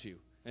about you.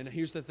 And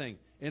here's the thing.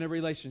 In a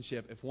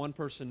relationship, if one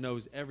person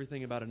knows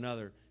everything about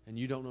another and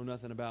you don't know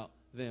nothing about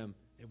them,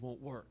 it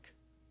won't work.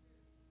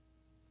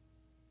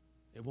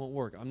 It won't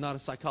work. I'm not a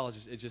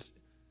psychologist.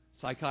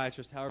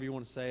 Psychiatrist, however you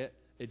want to say it.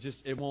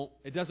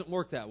 It doesn't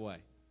work that way.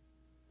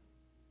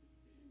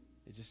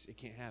 It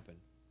can't happen.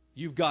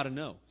 You've got to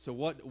know. So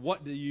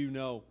what do you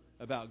know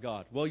about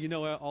God? Well, you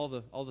know all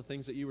the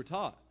things that you were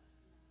taught.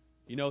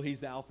 You know He's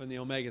the Alpha and the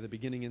Omega, the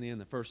beginning and the end,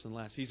 the first and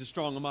last. He's a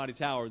strong and mighty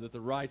tower that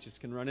the righteous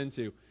can run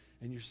into,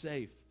 and you're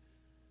safe.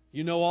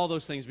 You know all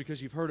those things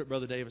because you've heard it,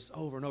 Brother Davis,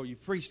 over and over.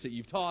 You've preached it.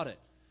 You've taught it.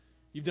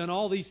 You've done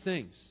all these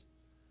things.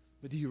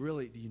 But do you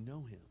know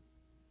Him?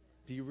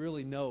 Do you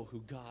really know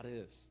who God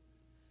is?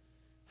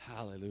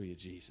 Hallelujah,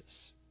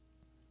 Jesus.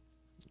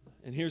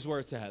 And here's where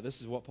it's at.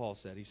 This is what Paul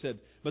said. He said,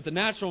 "But the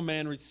natural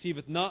man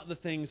receiveth not the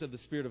things of the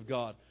Spirit of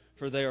God,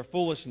 for they are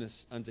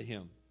foolishness unto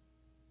him.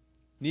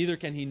 Neither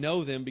can he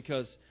know them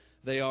because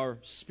they are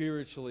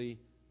spiritually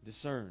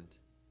discerned."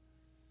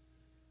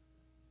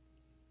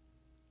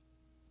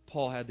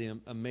 Paul had the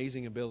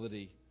amazing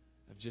ability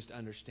of just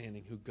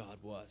understanding who God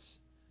was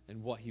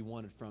and what He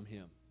wanted from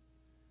him.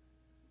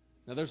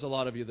 Now, there's a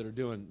lot of you that are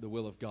doing the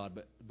will of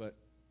God, but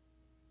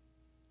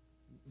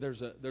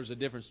there's a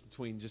difference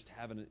between just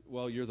having it.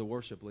 Well, you're the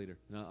worship leader.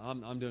 No,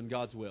 I'm doing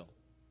God's will.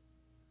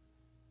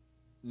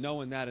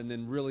 Knowing that and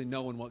then really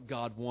knowing what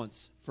God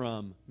wants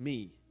from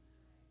me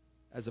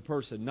as a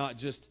person, not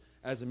just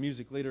as a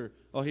music leader.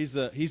 Oh, he's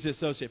the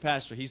associate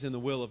pastor. He's in the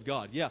will of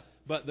God. Yeah,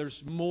 but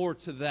there's more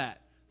to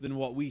that than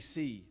what we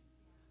see.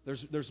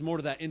 There's more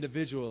to that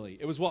individually.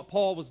 It was what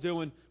Paul was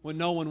doing when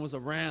no one was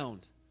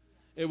around.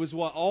 It was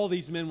what all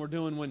these men were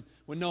doing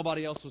when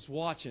nobody else was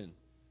watching.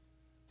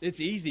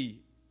 It's easy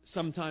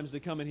sometimes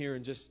to come in here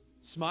and just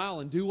smile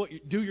and do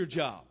your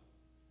job.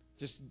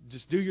 Just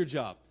do your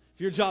job.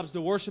 If your job's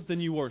to worship,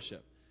 then you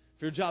worship.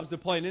 If your job's to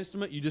play an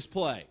instrument, you just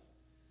play.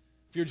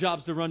 If your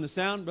job's to run the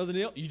sound, Brother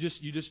Neil, you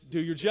just do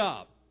your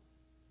job,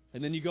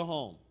 and then you go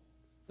home.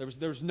 There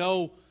was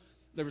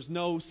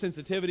no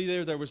sensitivity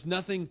there. There was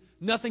nothing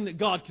that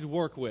God could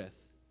work with.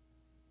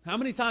 How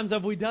many times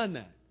have we done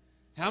that?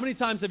 How many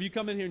times have you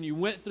come in here and you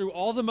went through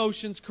all the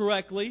motions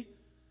correctly,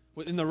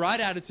 in the right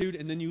attitude,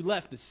 and then you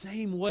left the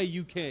same way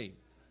you came?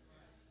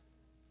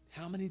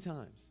 How many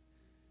times?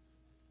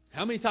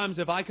 How many times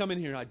have I come in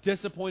here and I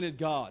disappointed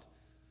God,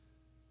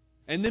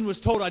 and then was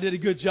told I did a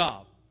good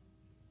job?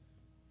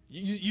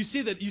 You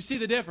see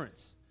the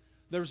difference.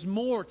 There's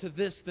more to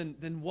this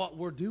than what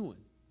we're doing.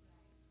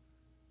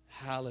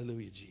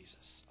 Hallelujah,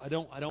 Jesus. I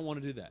don't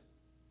want to do that.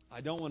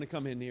 I don't want to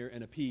come in here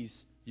and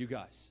appease you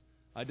guys.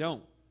 I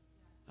don't.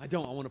 I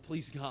want to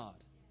please God.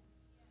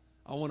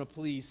 I want to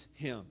please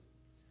Him.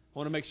 I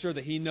want to make sure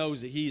that He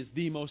knows that He is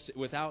the most.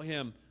 Without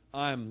Him,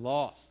 I'm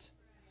lost.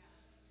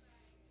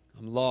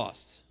 I'm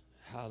lost.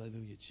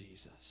 Hallelujah,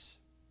 Jesus.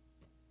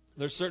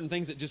 There's certain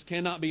things that just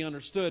cannot be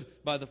understood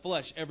by the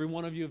flesh. Every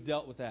one of you have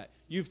dealt with that.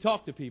 You've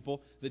talked to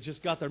people that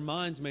just got their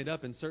minds made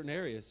up in certain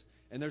areas,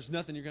 and there's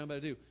nothing you're going to be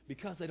able to do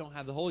because they don't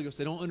have the Holy Ghost.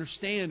 They don't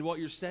understand what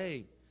you're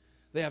saying.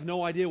 They have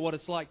no idea what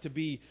it's like to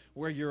be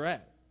where you're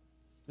at.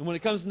 And when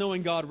it comes to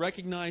knowing God,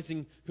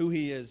 recognizing who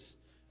He is,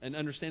 and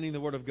understanding the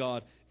Word of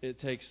God, it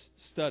takes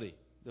study.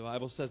 The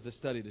Bible says to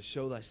study to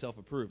show thyself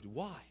approved.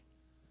 Why?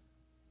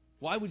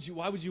 Why would you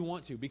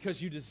want to? Because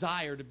you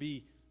desire to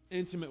be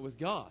intimate with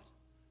God.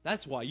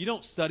 That's why. You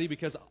don't study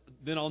because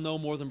then I'll know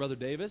more than Brother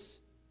Davis.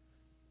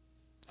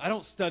 I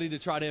don't study to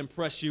try to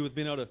impress you with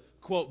being able to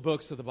quote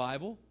books of the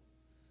Bible.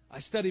 I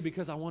study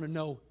because I want to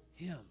know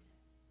Him.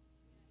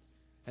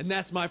 And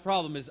that's my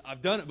problem is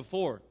I've done it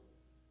before.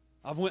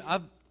 I've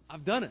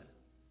done it.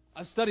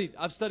 I've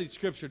studied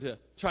Scripture to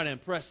try to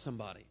impress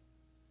somebody.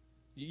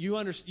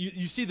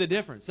 You see the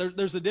difference.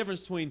 There's a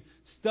difference between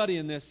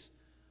studying this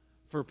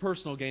for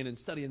personal gain and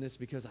studying this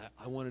because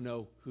I want to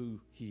know who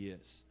He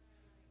is.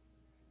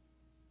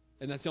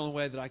 And that's the only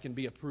way that I can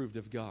be approved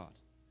of God.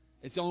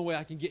 It's the only way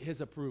I can get His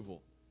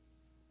approval.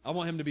 I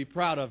want Him to be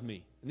proud of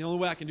me. And the only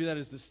way I can do that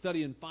is to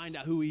study and find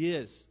out who He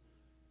is.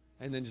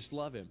 And then just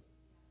love Him.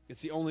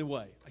 It's the only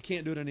way. I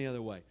can't do it any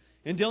other way.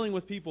 In dealing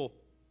with people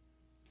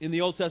in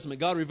the Old Testament,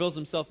 God reveals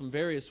Himself in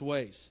various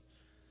ways.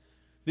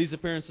 These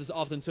appearances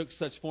often took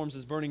such forms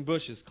as burning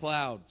bushes,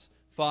 clouds,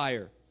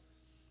 fire,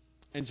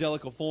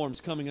 angelical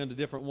forms coming unto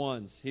different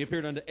ones. He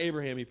appeared unto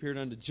Abraham. He appeared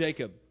unto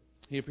Jacob.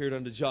 He appeared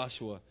unto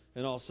Joshua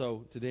and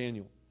also to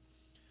Daniel.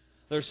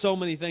 There's so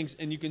many things,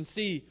 and you can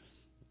see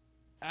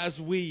as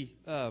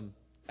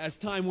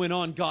time went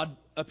on, God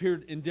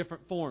appeared in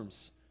different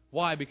forms.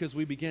 Why? Because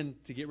we begin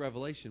to get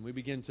revelation. We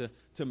begin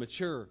to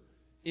mature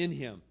in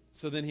Him.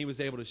 So then He was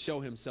able to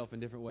show Himself in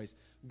different ways.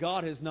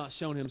 God has not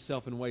shown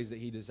Himself in ways that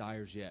He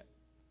desires yet.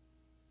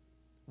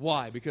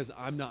 Why? Because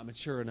I'm not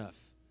mature enough.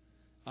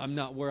 I'm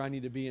not where I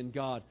need to be in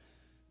God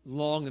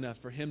long enough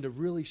for Him to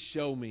really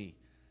show me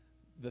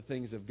the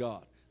things of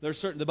God.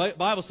 The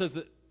Bible says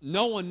that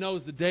no one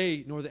knows the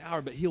day nor the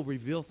hour, but He'll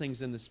reveal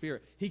things in the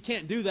Spirit. He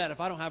can't do that if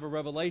I don't have a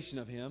revelation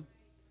of Him.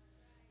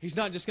 He's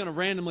not just going to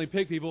randomly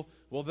pick people.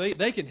 Well,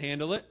 they can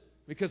handle it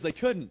because they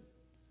couldn't.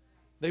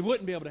 They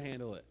wouldn't be able to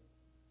handle it.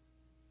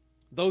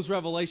 Those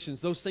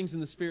revelations, those things in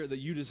the Spirit that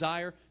you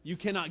desire, you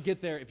cannot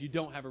get there if you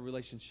don't have a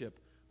relationship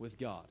with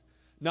God.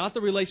 Not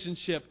the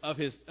relationship of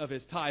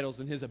his titles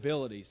and His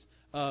abilities,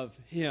 of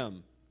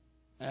Him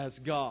as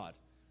God.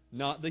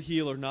 Not the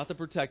healer, not the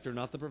protector,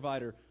 not the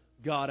provider.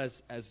 God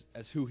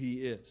as who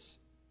He is.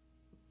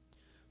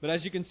 But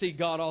as you can see,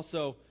 God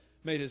also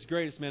made His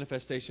greatest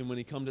manifestation when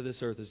He come to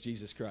this earth as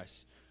Jesus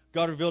Christ.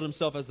 God revealed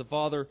Himself as the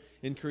Father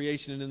in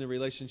creation and in the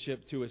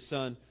relationship to His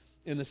Son.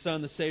 In the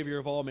Son, the Savior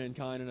of all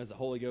mankind, and as the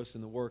Holy Ghost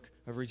in the work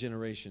of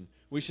regeneration.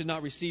 We should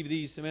not receive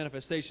these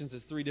manifestations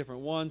as three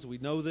different ones. We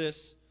know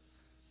this.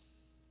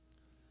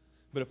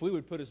 But if we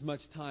would put as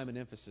much time and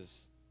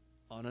emphasis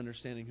on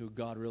understanding who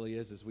God really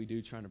is as we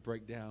do trying to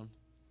break down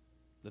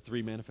the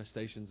three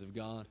manifestations of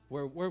God,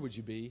 where would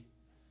you be?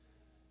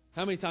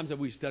 How many times have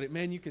we studied?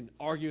 Man, you can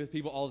argue with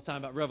people all the time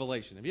about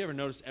Revelation. Have you ever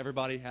noticed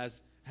everybody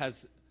has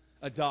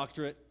a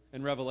doctorate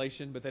in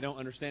Revelation, but they don't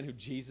understand who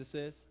Jesus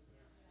is?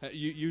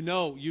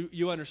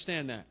 You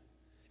understand that.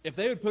 If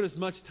they would put as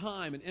much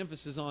time and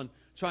emphasis on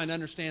trying to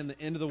understand the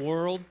end of the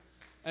world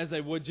as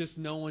they would just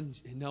knowing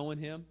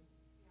Him,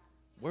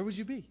 where would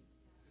you be?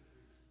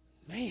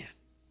 Man.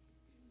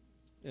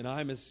 And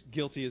I'm as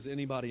guilty as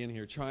anybody in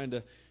here.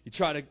 You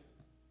try to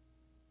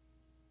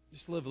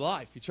just live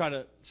life. You try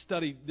to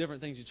study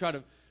different things. You try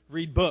to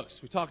read books.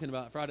 We're talking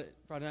about Friday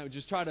night. We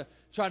just try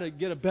to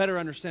get a better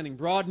understanding.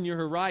 Broaden your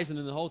horizon,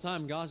 and the whole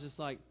time God's just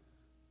like,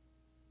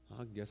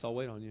 I guess I'll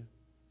wait on you.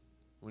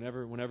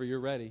 Whenever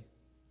you're ready.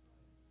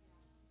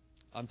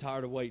 I'm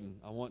tired of waiting.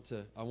 I want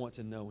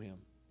to know Him.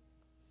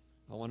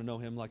 I want to know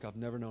Him like I've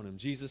never known Him.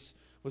 Jesus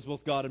was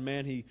both God and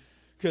man. He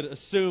could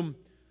assume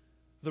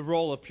the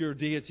role of pure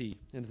deity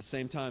and at the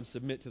same time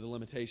submit to the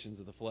limitations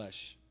of the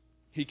flesh.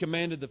 He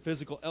commanded the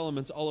physical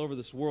elements all over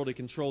this world. He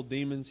controlled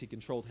demons. He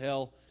controlled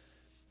hell.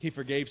 He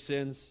forgave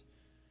sins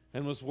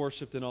and was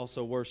worshipped and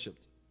also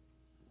worshipped.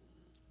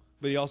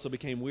 But He also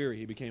became weary.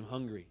 He became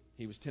hungry.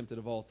 He was tempted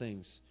of all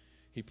things.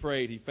 He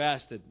prayed. He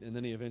fasted. And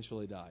then He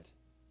eventually died.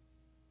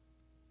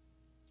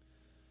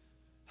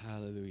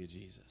 Hallelujah,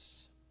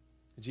 Jesus.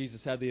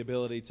 Jesus had the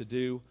ability to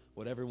do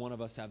what every one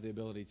of us have the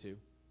ability to.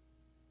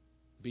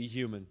 Be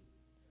human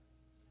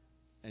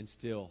and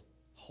still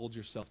hold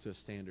yourself to a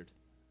standard.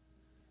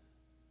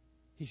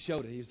 He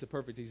showed it. He was the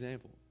perfect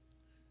example.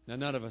 Now,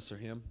 none of us are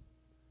Him.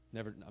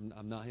 Never.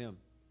 I'm not Him.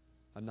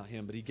 I'm not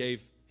Him. But He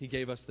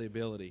gave us the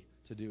ability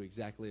to do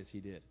exactly as He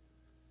did.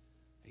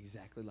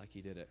 Exactly like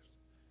He did it.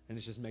 And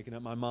it's just making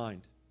up my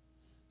mind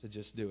to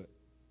just do it.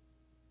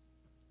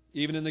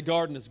 Even in the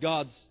garden,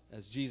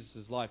 as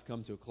Jesus' life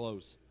come to a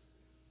close,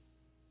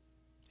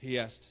 He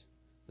asked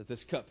that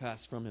this cup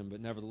pass from Him,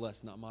 but nevertheless,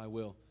 not my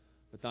will,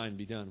 but thine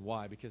be done.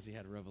 Why? Because He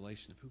had a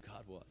revelation of who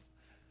God was.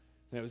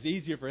 And it was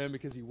easier for Him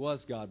because He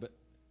was God, but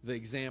the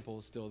example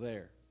is still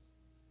there.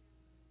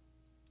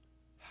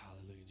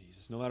 Hallelujah,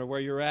 Jesus. No matter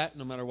where you're at,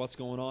 no matter what's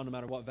going on, no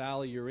matter what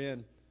valley you're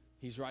in,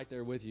 He's right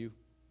there with you.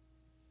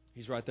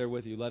 He's right there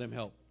with you. Let Him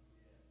help.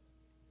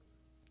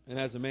 And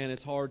as a man,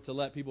 it's hard to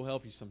let people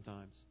help you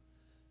sometimes.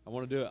 I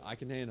want to do it. I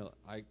can handle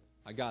it.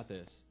 I got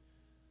this.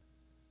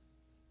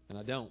 And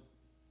I don't.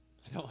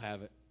 I don't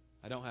have it.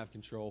 I don't have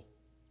control.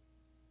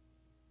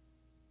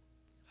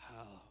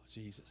 Oh,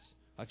 Jesus.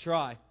 I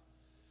try,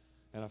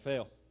 and I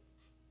fail.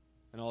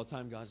 And all the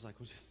time God's like,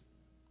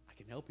 I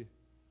can help you.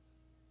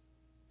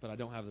 But I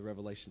don't have the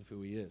revelation of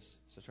who He is.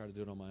 So I try to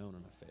do it on my own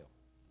and I fail.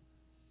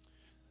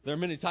 There are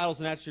many titles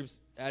and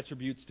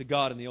attributes to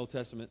God in the Old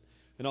Testament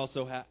and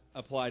also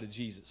apply to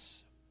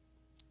Jesus.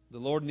 The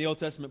Lord in the Old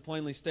Testament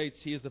plainly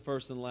states He is the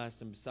first and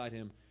last, and beside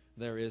Him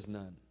there is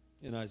none.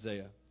 In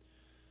Isaiah.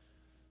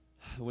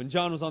 When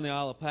John was on the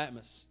Isle of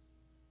Patmos,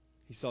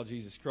 he saw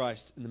Jesus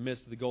Christ in the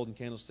midst of the golden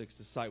candlesticks.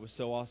 The sight was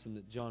so awesome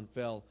that John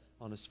fell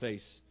on his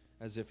face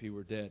as if he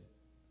were dead.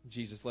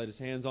 Jesus laid His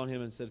hands on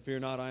him and said,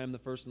 "Fear not, I am the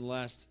first and the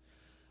last.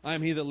 I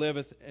am He that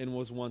liveth and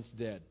was once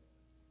dead."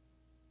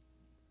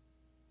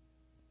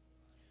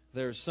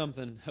 There is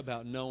something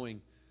about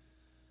knowing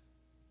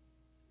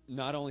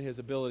not only His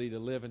ability to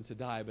live and to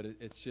die, but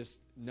it's just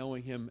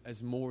knowing Him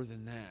as more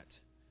than that.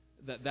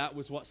 That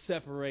was what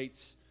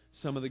separates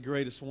some of the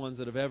greatest ones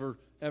that have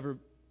ever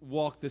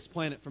walked this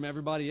planet from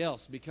everybody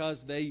else,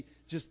 because they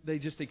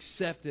just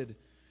accepted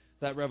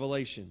that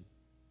revelation.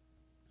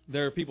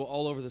 There are people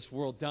all over this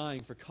world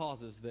dying for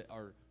causes that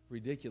are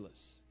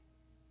ridiculous.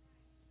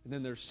 And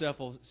then there's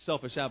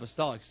selfish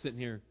apostolics sitting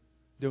here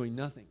doing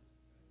nothing.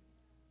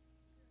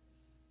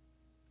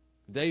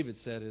 David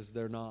said, "Is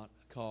there not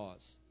a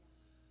cause?"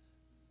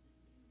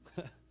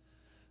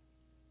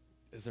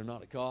 Is there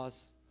not a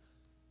cause?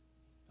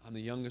 I'm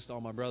the youngest.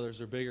 All my brothers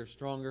are bigger,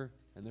 stronger,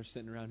 and they're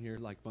sitting around here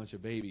like a bunch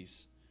of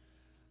babies.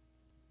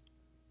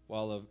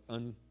 While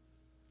an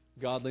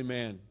ungodly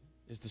man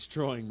is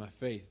destroying my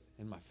faith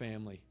and my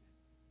family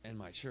and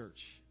my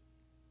church.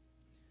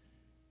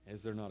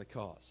 Is there not a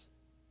cause?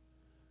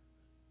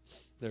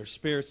 There are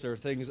spirits, there are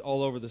things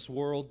all over this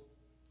world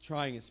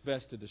trying its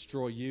best to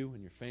destroy you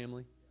and your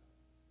family,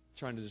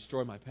 trying to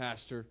destroy my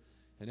pastor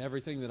and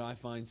everything that I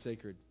find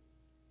sacred.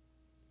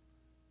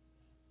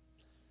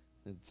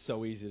 It's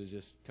so easy to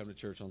just come to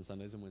church on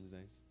Sundays and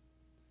Wednesdays.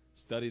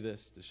 Study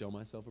this to show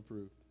myself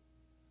approved.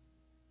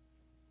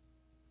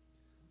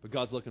 But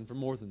God's looking for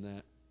more than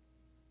that.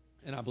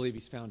 And I believe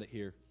He's found it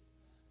here.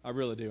 I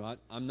really do.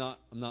 I'm not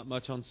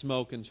much on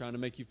smoke and trying to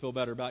make you feel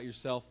better about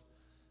yourself.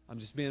 I'm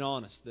just being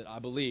honest that I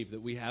believe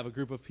that we have a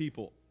group of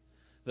people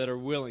that are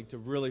willing to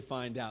really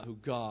find out who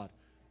God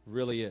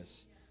really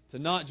is. To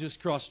not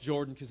just cross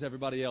Jordan because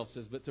everybody else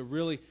is, but to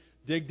really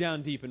dig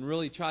down deep and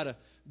really try to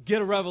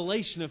get a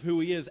revelation of who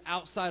He is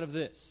outside of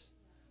this.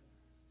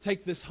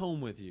 Take this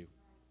home with you.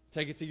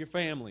 Take it to your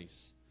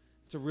families.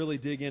 To really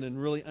dig in and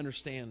really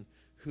understand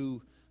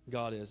who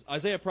God is.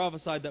 Isaiah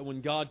prophesied that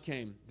when God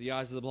came, the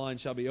eyes of the blind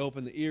shall be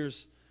opened, the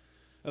ears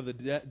of the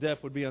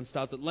deaf would be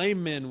unstopped, that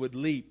lame men would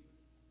leap.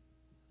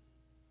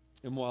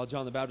 And while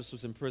John the Baptist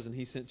was in prison,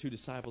 he sent 2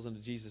 disciples unto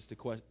Jesus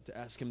to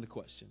ask Him the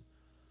question,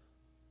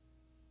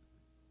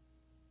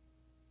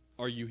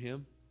 "Are you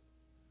Him?"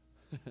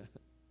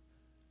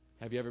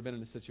 Have you ever been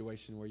in a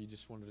situation where you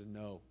just wanted to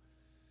know,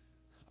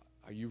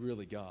 are you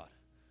really God?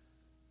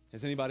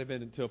 Has anybody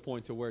been to a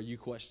point to where you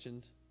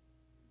questioned?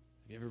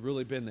 Have you ever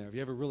really been there? Have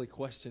you ever really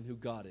questioned who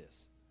God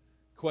is?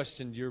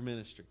 Questioned your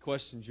ministry?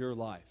 Questioned your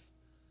life?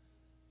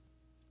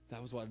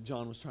 That was what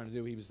John was trying to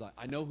do. He was like,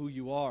 "I know who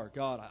you are,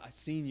 God. I've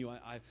seen you.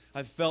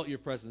 I've felt your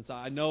presence.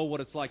 I know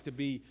what it's like to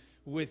be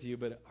with you,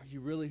 but are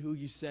you really who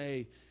you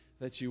say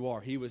that you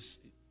are?" He was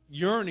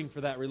yearning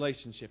for that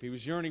relationship. He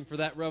was yearning for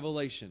that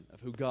revelation of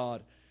who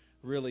God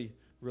really,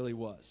 really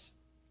was.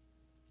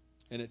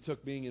 And it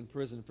took being in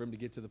prison for him to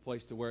get to the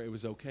place to where it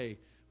was okay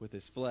with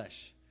his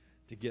flesh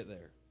to get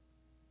there.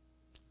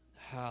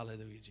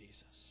 Hallelujah,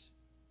 Jesus.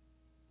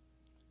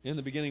 In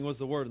the beginning was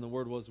the Word, and the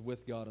Word was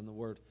with God, and the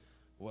Word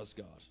was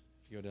God.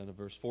 If you go down to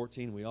verse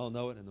 14, we all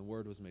know it, and the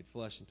Word was made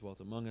flesh and dwelt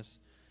among us.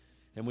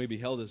 And we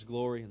beheld His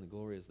glory, and the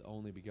glory is the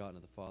only begotten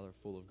of the Father,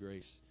 full of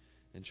grace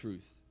and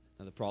truth.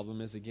 Now the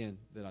problem is, again,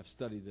 that I've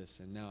studied this,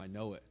 and now I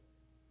know it.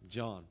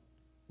 John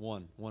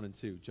 1 and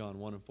 2. John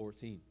 1 and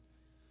 14.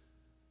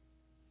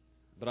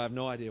 But I have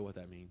no idea what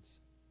that means.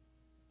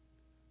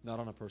 Not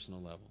on a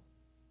personal level.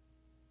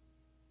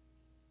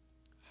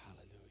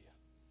 Hallelujah.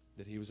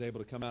 That He was able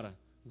to come out of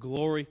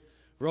glory,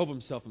 robe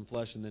Himself in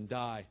flesh, and then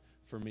die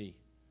for me.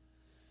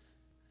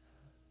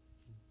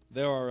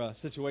 There are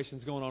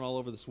situations going on all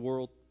over this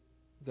world.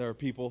 There are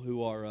people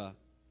who are,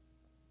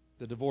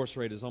 the divorce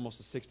rate is almost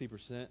to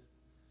 60%.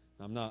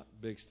 I'm not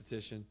a big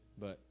statistician,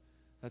 but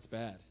that's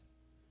bad.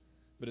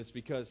 But it's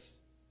because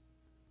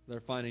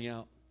they're finding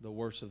out the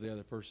worst of the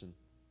other person,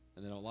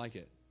 and they don't like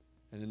it.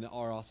 And in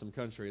our awesome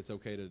country, it's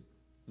okay to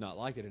not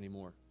like it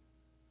anymore.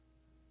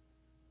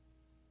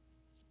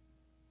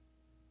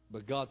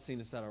 But God's seen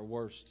us at our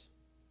worst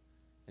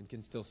and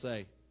can still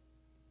say,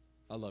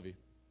 "I love you.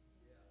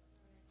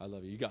 I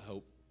love you. You got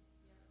hope.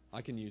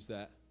 I can use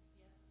that.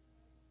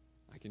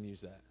 I can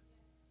use that."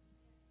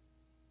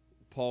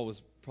 Paul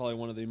was probably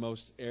one of the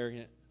most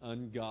arrogant,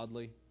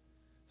 ungodly,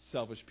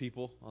 selfish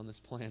people on this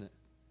planet.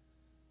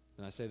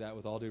 And I say that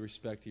with all due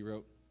respect. He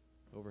wrote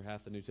over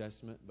half the New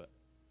Testament, but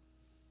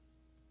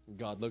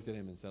God looked at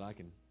him and said, I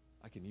can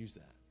use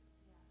that.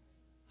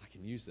 I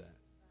can use that.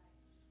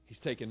 He's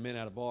taken men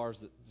out of bars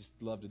that just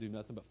love to do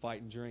nothing but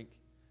fight and drink,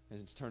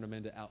 and it's turned them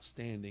into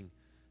outstanding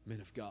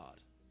men of God.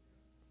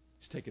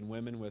 He's taken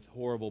women with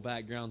horrible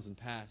backgrounds and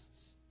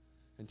pasts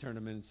and turned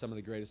them into some of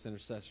the greatest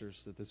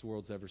intercessors that this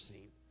world's ever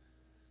seen.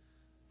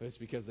 But it's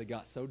because they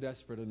got so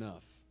desperate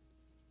enough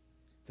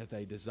that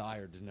they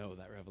desired to know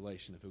that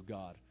revelation of who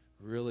God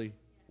really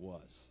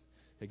was.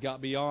 It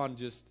got beyond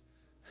just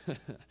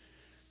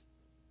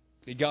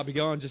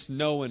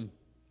knowing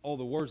all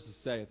the words to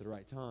say at the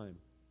right time.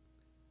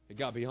 It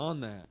got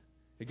beyond that.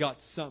 It got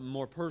to something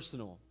more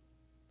personal.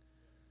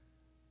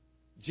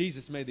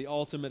 Jesus made the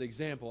ultimate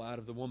example out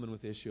of the woman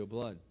with the issue of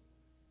blood.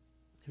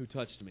 Who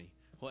touched me?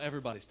 Well,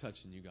 everybody's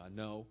touching you, God.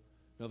 No,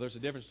 there's a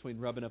difference between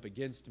rubbing up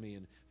against me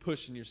and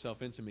pushing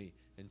yourself into me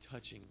and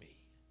touching me.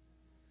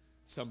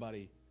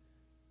 Somebody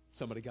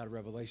got a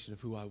revelation of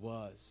who I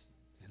was,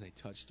 and they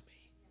touched me.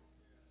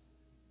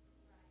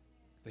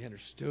 They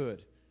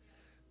understood.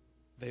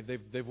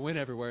 They've went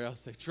everywhere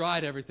else. They've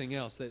tried everything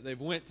else. They've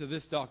went to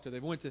this doctor.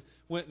 They've went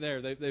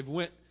there. They've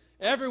went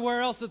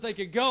everywhere else that they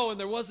could go, and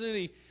there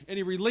wasn't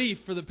any relief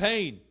for the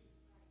pain.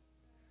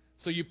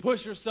 So you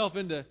push yourself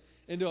into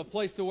a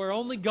place to where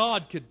only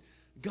God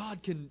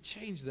can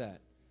change that.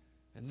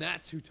 And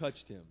that's who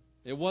touched him.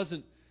 It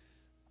wasn't,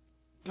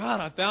 God,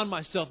 I found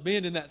myself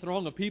being in that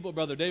throng of people,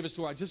 Brother Davis,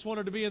 where I just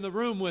wanted to be in the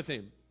room with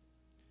him.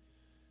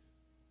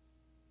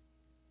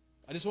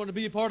 I just wanted to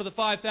be a part of the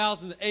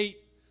 5,000 that ate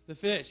the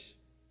fish.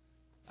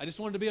 I just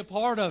wanted to be a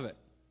part of it.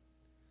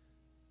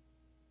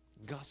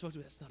 God spoke to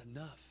me, that's not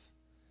enough.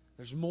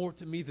 There's more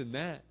to me than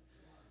that.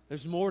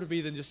 There's more to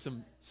me than just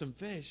some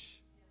fish.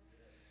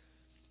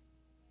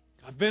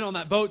 I've been on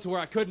that boat to where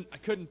I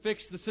couldn't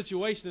fix the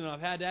situation, and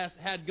I've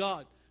had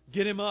God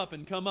get him up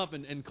and come up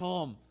and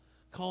calm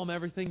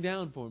everything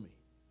down for me.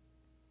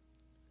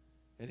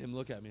 And him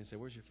look at me and say,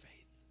 "Where's your faith?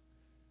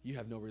 You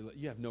have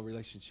no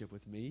relationship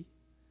with me."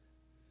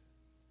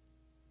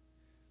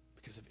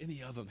 Because if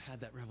any of them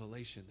had that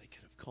revelation, they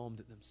could have calmed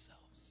it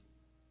themselves.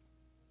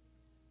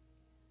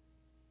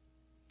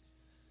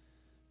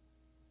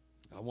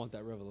 I want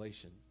that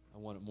revelation. I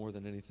want it more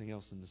than anything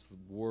else in this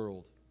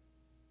world.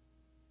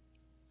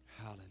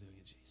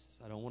 Hallelujah, Jesus.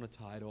 I don't want a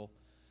title.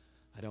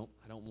 I don't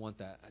want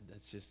that.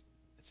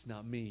 It's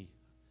not me.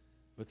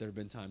 But there have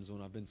been times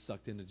when I've been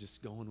sucked into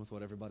just going with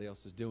what everybody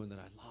else is doing that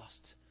I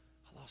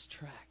lost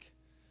track.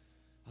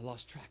 I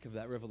lost track of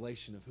that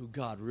revelation of who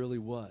God really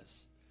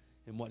was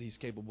and what He's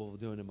capable of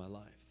doing in my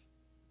life.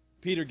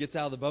 Peter gets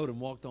out of the boat and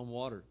walked on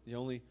water. The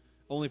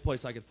only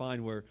place I could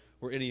find where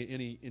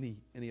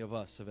any of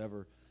us have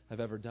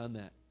ever done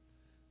that.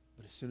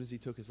 But as soon as he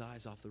took his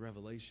eyes off the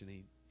revelation,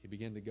 he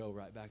began to go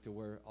right back to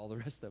where all the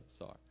rest of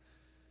us are.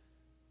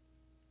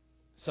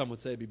 Some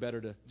would say it'd be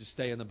better to just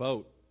stay in the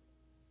boat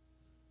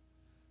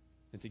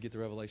than to get the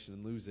revelation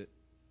and lose it.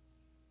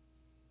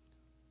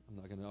 I'm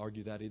not going to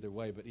argue that either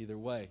way, but either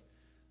way,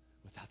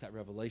 without that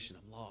revelation,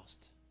 I'm lost.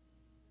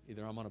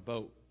 Either I'm on a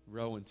boat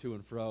rowing to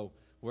and fro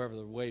wherever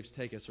the waves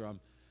take us, or I'm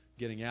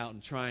getting out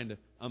and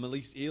I'm at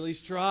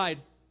least tried.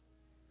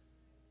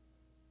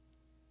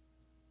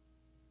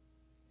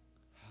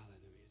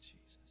 Hallelujah,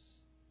 Jesus.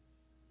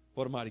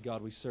 What a mighty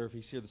God we serve.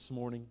 He's here this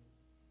morning,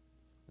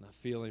 and I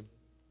feel Him.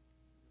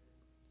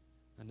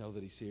 I know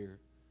that He's here.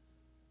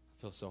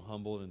 I feel so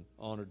humbled and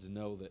honored to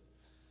know that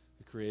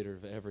the Creator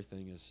of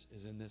everything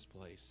is in this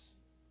place.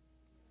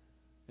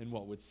 And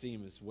what would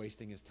seem is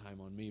wasting His time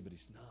on me, but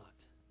He's not.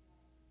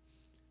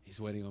 He's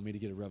waiting on me to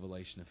get a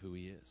revelation of who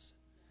He is.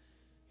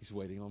 He's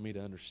waiting on me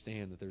to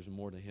understand that there's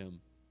more to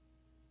Him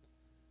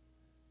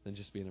than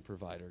just being a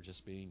provider,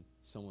 just being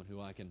someone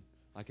who I can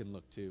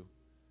look to.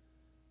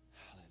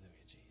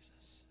 Hallelujah,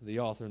 Jesus. The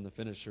author and the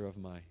finisher of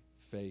my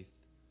faith.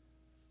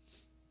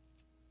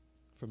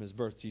 From His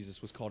birth,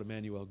 Jesus was called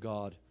Emmanuel,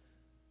 God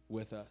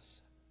with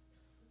us.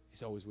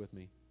 He's always with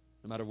me.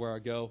 No matter where I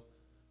go,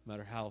 no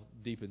matter how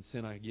deep in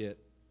sin I get,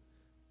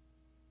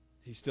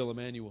 He's still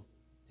Emmanuel.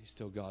 He's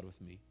still God with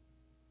me.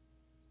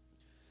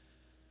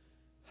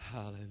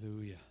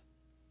 Hallelujah.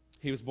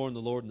 He was born the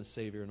Lord and the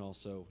Savior and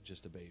also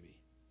just a baby.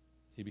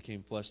 He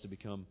became flesh to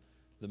become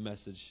the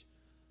message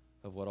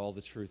of what all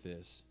the truth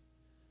is.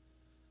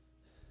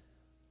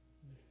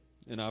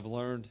 And I've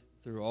learned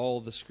through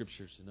all the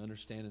Scriptures and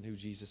understanding who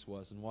Jesus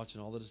was and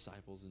watching all the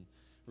disciples and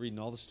reading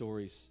all the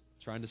stories,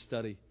 trying to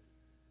study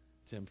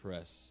to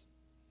impress.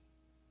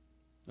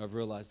 I've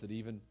realized that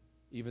even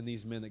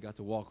these men that got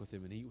to walk with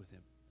Him and eat with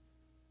Him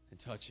and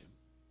touch Him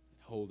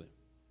and hold Him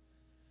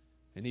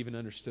and even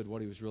understood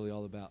what He was really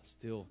all about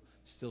still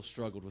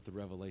struggled with the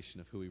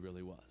revelation of who He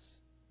really was.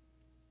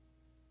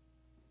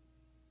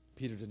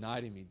 Peter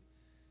denied Him.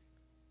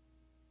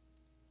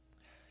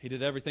 He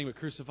did everything but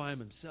crucify Him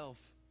himself.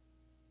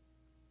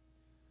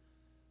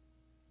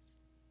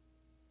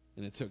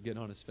 And it took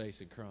getting on his face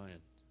and crying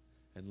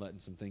and letting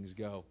some things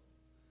go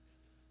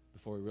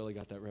before he really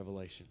got that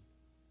revelation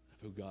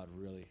of who God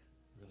really,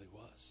 really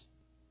was.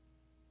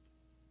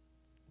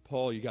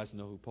 Paul, you guys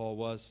know who Paul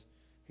was.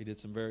 He did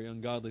some very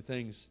ungodly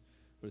things,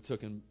 but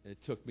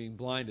it took being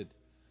blinded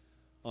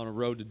on a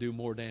road to do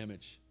more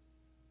damage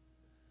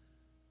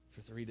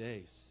for 3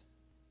 days.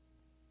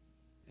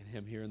 And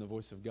him hearing the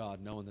voice of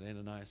God, knowing that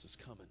Ananias was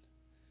coming,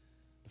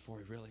 before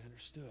he really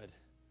understood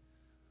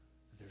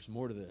there's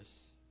more to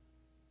this.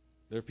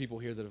 There are people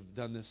here that have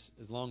done this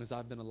as long as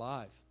I've been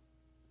alive.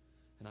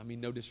 And I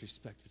mean no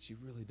disrespect, but you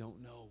really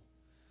don't know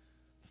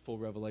the full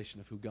revelation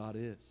of who God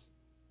is.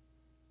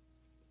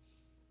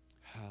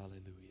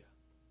 Hallelujah.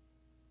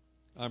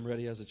 I'm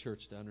ready as a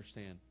church to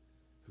understand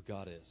who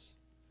God is.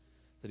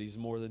 That He's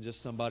more than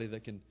just somebody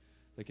that can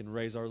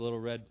raise our little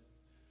red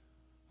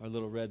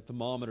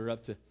thermometer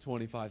up to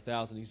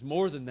 25,000. He's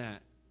more than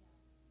that.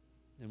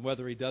 And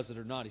whether He does it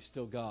or not, He's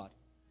still God.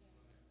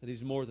 That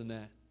He's more than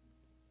that.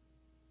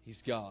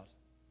 He's God.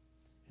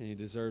 And He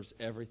deserves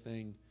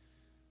everything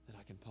that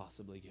I can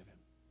possibly give Him.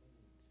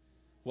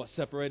 What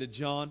separated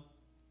John?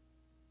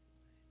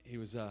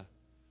 He's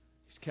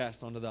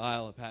cast onto the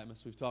Isle of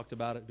Patmos. We've talked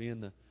about it being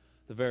the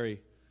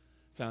very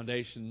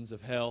foundations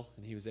of hell,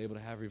 and he was able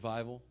to have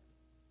revival.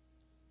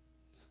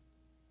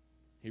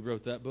 He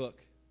wrote that book,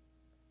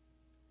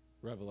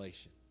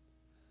 Revelation.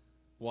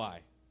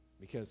 Why?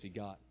 Because he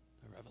got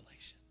a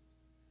revelation.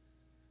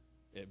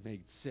 It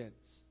made sense.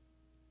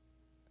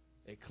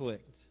 It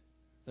clicked.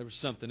 There was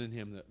something in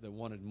him that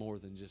wanted more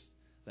than just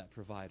that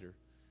provider,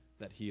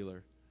 that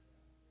healer.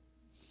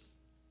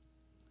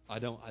 I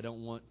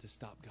don't want to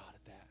stop God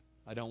at that.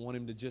 I don't want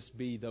Him to just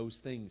be those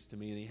things to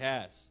me, and He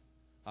has.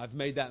 I've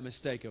made that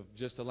mistake of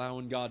just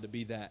allowing God to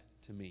be that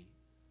to me.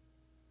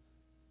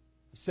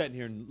 Sitting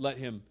here and let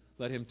Him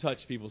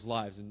touch people's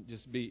lives and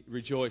just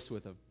rejoice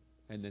with them,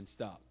 and then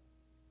stop.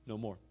 No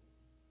more.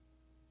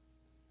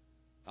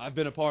 I've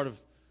been a part of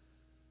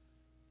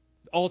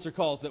altar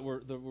calls that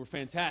were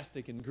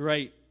fantastic and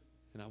great,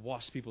 and I've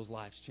watched people's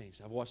lives change.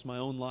 I've watched my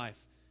own life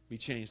be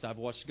changed. I've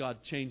watched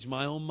God change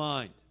my own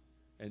mind,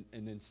 and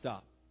then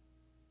stop.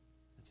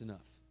 That's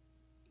enough.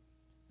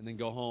 And then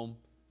go home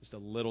just a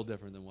little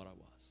different than what I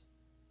was.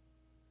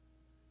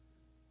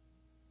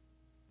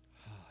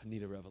 I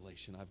need a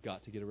revelation. I've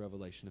got to get a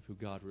revelation of who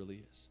God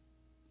really is.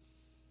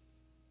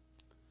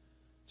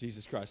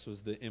 Jesus Christ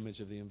was the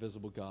image of the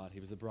invisible God. He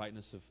was the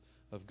brightness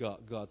of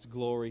God's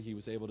glory. He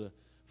was able to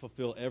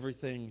fulfill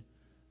everything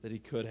that He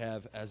could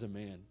have as a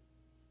man.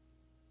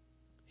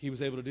 He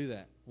was able to do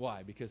that.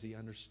 Why? Because He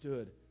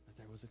understood that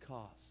there was a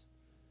cause.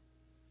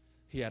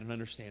 He had an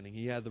understanding.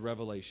 He had the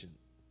revelation.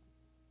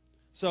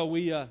 So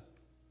we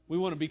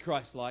want to be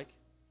Christ-like.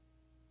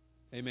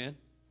 Amen?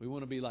 We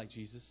want to be like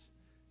Jesus.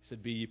 He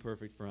said, "Be ye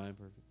perfect, for I am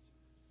perfect.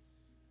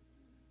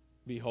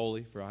 Be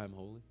holy, for I am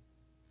holy."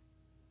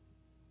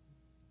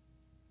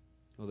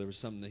 Well, there was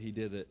something that He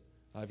did that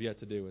I've yet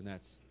to do, and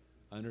that's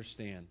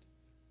understand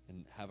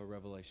and have a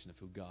revelation of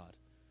who God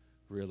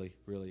really,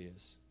 really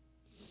is.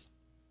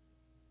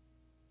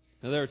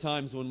 Now, there are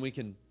times when we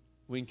can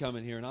come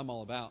in here, and I'm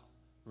all about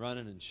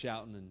running and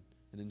shouting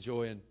and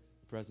enjoying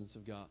the presence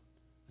of God.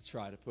 I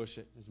try to push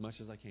it as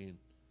much as I can.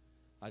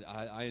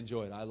 I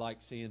enjoy it. I like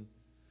seeing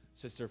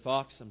Sister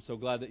Fox. I'm so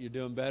glad that you're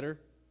doing better.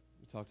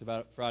 We talked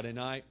about it Friday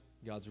night.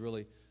 God's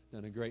really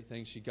done a great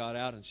thing. She got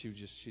out and she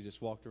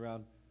just walked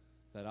around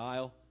that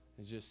aisle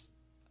and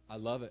I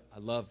love it. I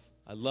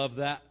love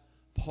that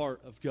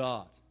part of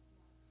God.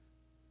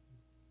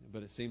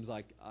 But it seems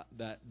like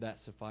that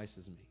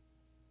suffices me.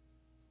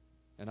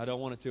 And I don't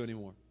want it to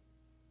anymore.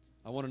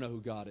 I want to know who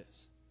God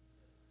is.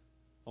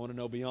 I want to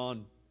know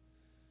beyond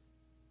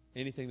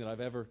anything that I've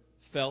ever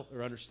felt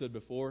or understood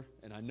before.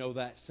 And I know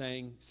that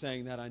saying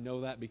that, I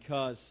know that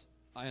because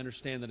I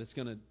understand that it's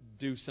going to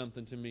do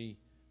something to me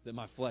that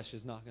my flesh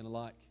is not going to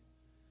like.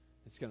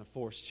 It's going to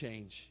force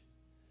change.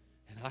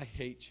 And I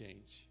hate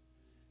change.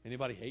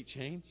 Anybody hate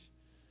change?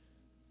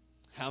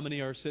 How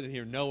many are sitting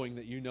here knowing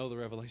that you know the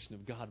revelation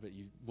of God, but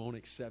you won't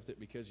accept it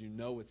because you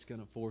know it's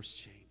going to force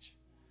change?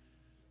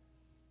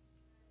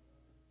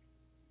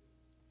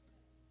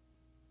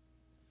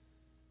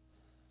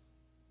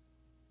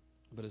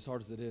 But as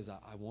hard as it is,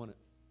 I want it.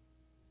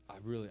 I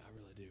really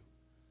do.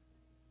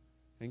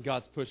 And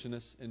God's pushing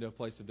us into a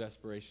place of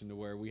desperation to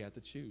where we have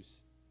to choose.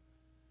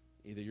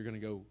 Either you're going to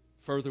go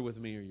further with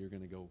me or you're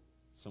going to go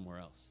somewhere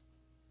else.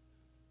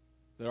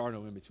 There are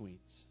no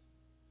in-betweens.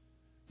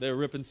 They're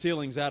ripping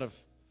ceilings out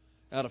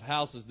of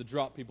houses to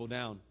drop people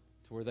down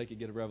to where they could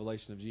get a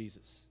revelation of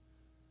Jesus.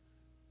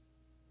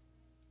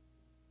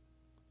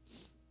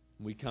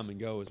 We come and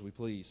go as we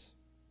please.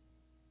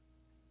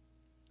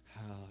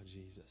 Oh,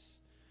 Jesus.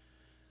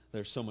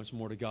 There's so much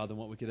more to God than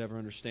what we could ever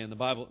understand. The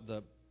Bible,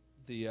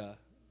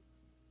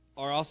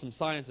 our awesome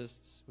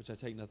scientists, which I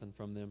take nothing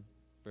from them,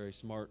 very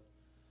smart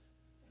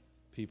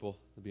people,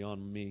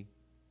 beyond me,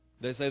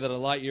 they say that a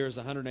light year is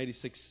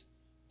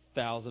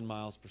 186,000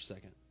 miles per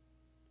second.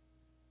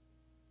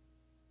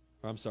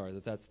 Or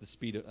that's the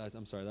speed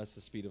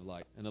of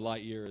light. And a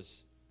light year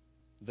is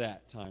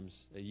that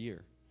times a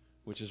year,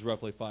 which is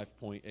roughly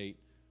 5.8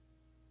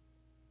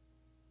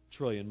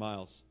 trillion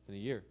miles in a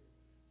year.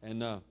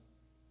 And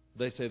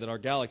they say that our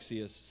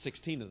galaxy is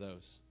 16 of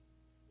those,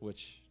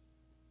 which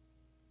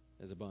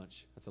is a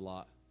bunch. That's a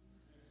lot.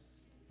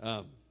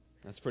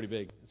 That's pretty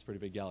big. It's a pretty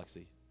big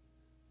galaxy.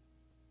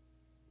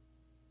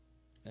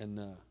 And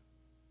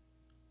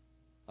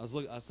I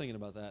was thinking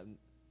about that. And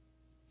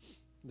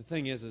the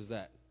thing is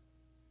that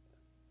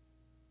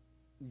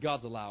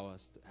God's allowed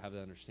us to have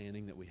the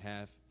understanding that we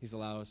have. He's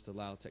allowed us to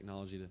allow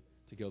technology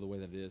to go the way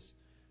that it is.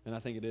 And I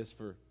think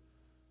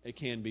it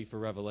can be for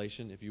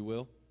revelation, if you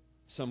will.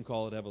 Some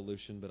call it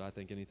evolution, but I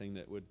think anything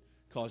that would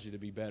cause you to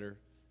be better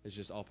is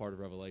just all part of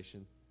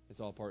revelation. It's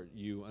all part of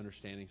you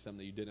understanding something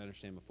that you didn't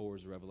understand before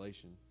is a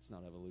revelation. It's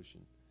not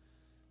evolution.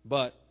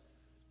 But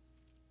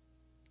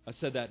I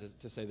said that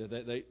to say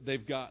that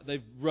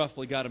they've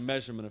roughly got a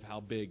measurement of how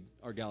big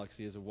our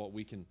galaxy is, of what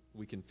we can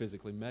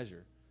physically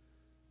measure,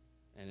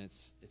 and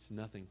it's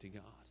nothing to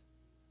God.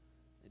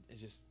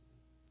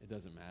 It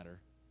doesn't matter.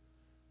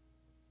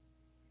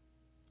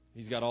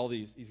 He's got all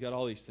these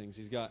things.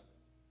 He's got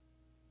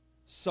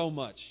so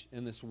much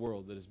in this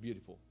world that is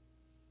beautiful.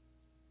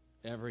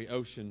 Every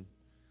ocean,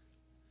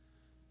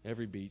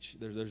 every beach.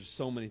 There's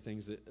so many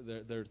things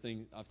that there are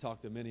things. I've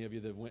talked to many of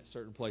you that went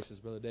certain places,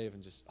 Brother Dave,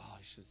 and just, you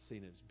should have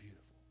seen it. It's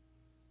beautiful.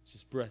 It's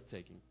just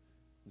breathtaking.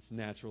 It's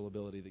natural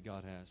ability that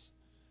God has.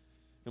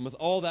 And with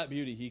all that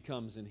beauty, He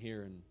comes in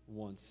here and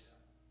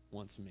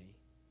wants me.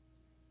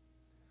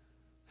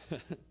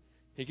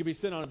 He could be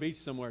sitting on a beach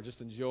somewhere just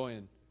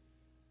enjoying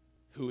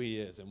who He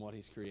is and what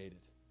He's created.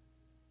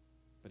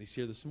 But He's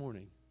here this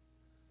morning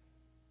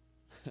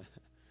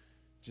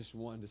just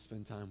wanting to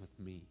spend time with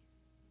me.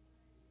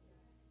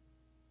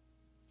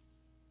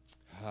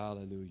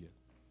 Hallelujah.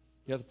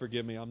 You have to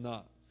forgive me. I'm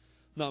not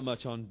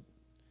much on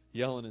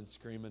yelling and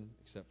screaming,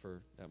 except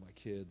for at my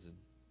kids and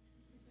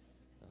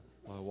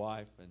my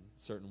wife and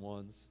certain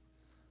ones.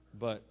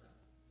 But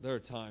there are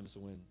times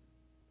when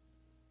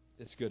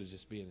it's good to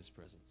just be in His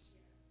presence.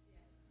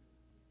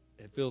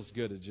 It feels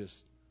good to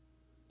just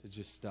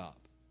stop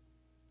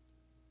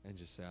and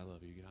just say, I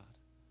love you, God.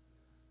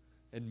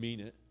 And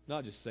mean it.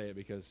 Not just say it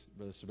because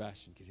Brother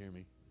Sebastian could hear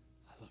me.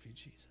 I love you,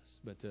 Jesus.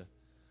 But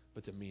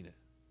to mean it.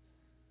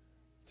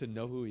 To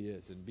know who He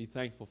is and be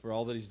thankful for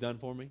all that He's done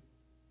for me.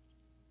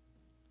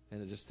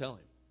 And to just tell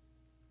Him.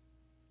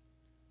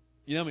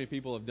 You know how many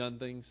people have done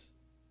things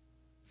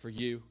for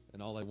you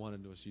and all they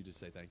wanted was you to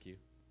say thank you?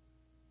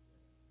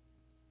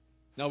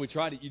 No, you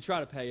try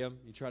to pay them.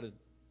 You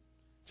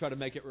try to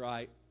make it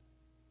right.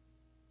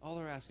 All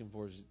they're asking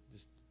for is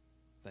just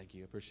thank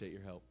you. I appreciate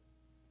your help.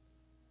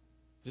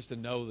 Just to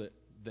know that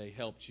they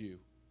helped you,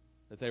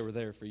 that they were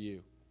there for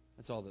you.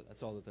 That's all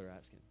that they're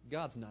asking.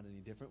 God's not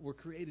any different. We're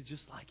created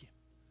just like Him.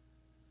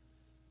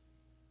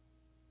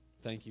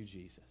 Thank you,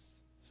 Jesus.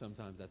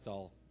 Sometimes that's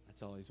all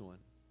He's wanting.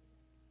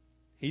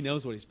 He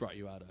knows what He's brought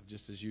you out of,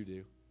 just as you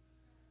do.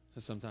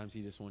 So sometimes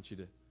He just wants you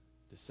to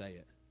say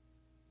it.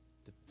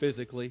 To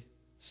physically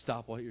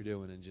stop what you're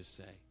doing and just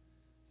say,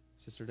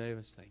 Sister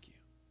Davis, thank you.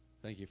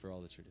 Thank you for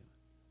all that you're doing.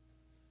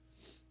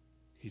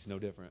 He's no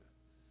different.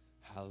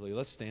 Hallelujah.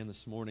 Let's stand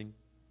this morning.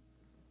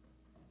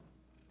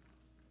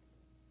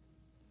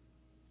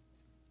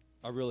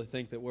 I really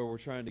think that where we're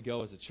trying to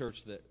go as a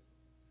church, that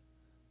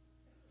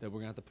we're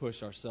going to have to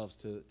push ourselves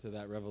to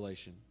that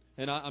revelation.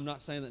 And I'm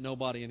not saying that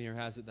nobody in here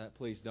has it. That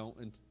please don't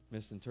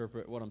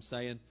misinterpret what I'm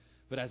saying.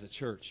 But as a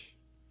church,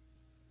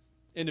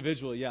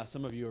 individually, yeah,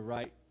 some of you are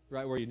right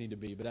where you need to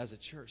be. But as a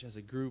church, as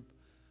a group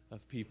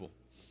of people,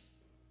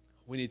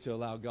 we need to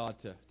allow God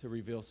to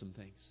reveal some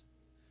things.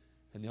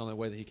 And the only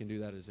way that He can do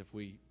that is if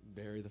we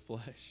bury the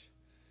flesh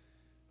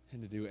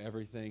and to do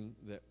everything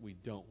that we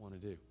don't want to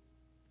do.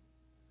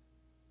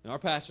 And our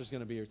pastor's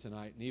going to be here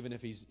tonight, and even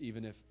if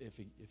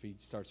he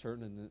starts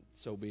hurting, then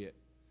so be it.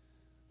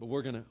 But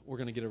we're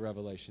gonna get a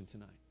revelation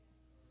tonight.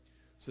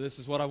 So this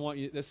is what I want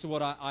you. This is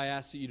what I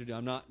ask you to do.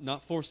 I'm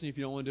not forcing you. If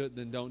you don't want to do it,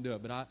 then don't do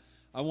it. But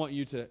I want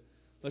you to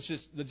let's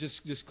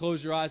just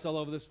close your eyes all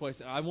over this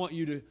place. I want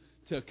you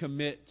to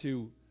commit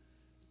to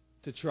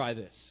try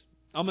this.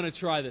 I'm going to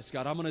try this,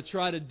 God. I'm going to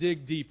try to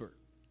dig deeper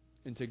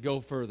and to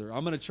go further.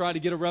 I'm going to try to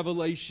get a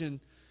revelation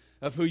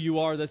of who You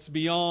are that's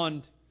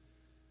beyond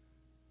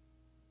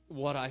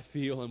what I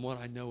feel and what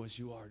I know as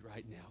You are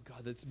right now,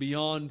 God. That's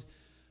beyond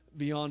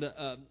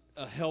a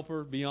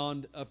helper,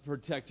 beyond a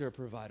protector, a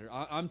provider.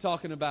 I'm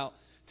talking about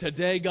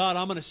today, God.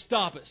 I'm going to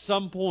stop at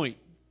some point,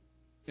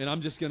 and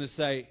I'm just going to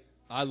say,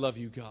 I love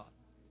You, God.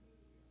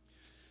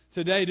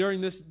 Today,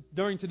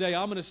 during today,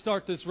 I'm going to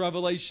start this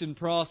revelation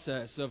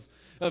process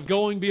of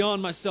going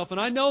beyond myself. And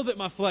I know that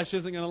my flesh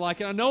isn't going to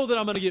like it. I know that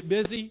I'm going to get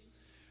busy.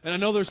 And I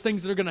know there's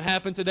things that are going to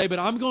happen today. But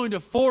I'm going to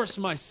force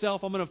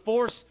myself. I'm going to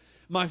force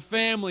my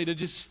family to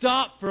just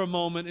stop for a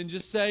moment and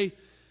just say,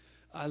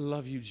 I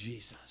love You,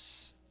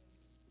 Jesus.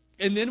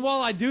 And then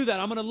while I do that,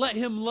 I'm going to let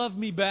Him love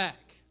me back.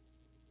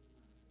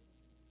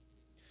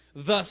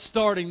 Thus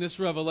starting this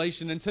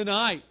revelation. And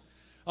tonight,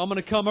 I'm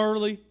going to come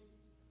early.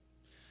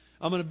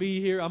 I'm going to be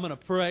here. I'm going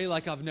to pray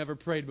like I've never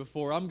prayed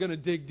before. I'm going to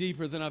dig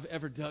deeper than I've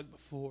ever dug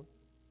before.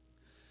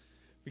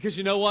 Because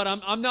you know what?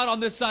 I'm not on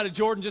this side of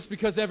Jordan just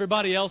because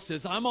everybody else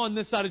is. I'm on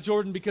this side of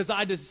Jordan because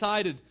I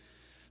decided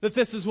that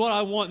this is what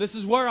I want. This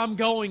is where I'm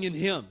going in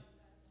Him.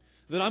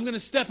 That I'm going to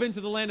step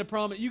into the land of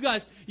promise. You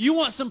guys, you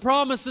want some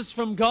promises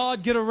from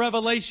God? Get a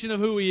revelation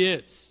of who He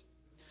is.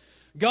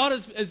 God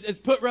has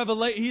put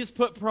He has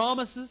put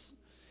promises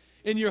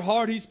in your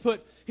heart. He's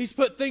put He's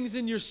put things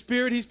in your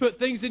spirit. He's put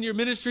things in your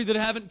ministry that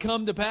haven't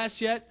come to pass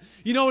yet.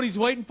 You know what He's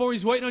waiting for?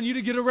 He's waiting on you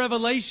to get a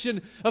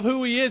revelation of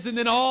who He is, and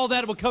then all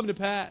that will come to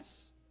pass.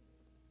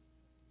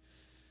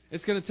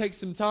 It's going to take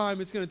some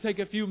time. It's going to take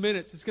a few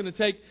minutes. It's going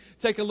to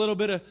take a little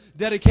bit of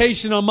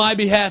dedication on my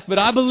behalf. But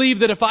I believe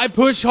that if I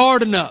push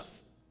hard enough,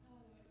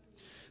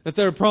 that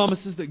there are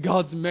promises that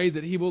God's made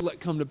that He will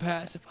let come to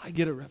pass if I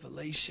get a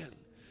revelation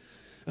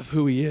of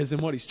who He is and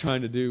what He's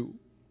trying to do.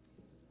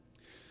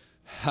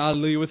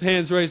 Hallelujah. With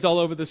hands raised all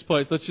over this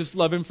place, let's just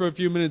love Him for a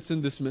few minutes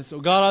and dismiss.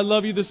 Oh God, I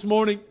love You this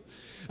morning.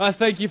 I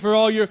thank You for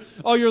all your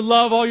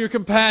love, all Your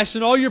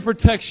compassion, all Your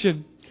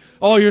protection,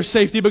 all Your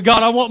safety. But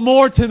God, I want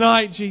more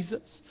tonight,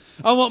 Jesus.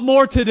 I want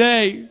more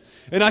today.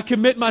 And I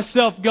commit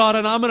myself, God,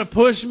 and I'm going to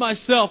push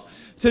myself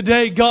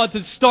today, God,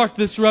 to start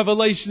this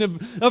revelation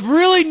of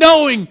really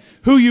knowing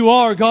who You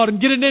are, God, and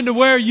getting into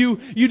where You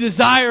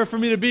desire for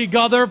me to be.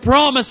 God, there are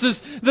promises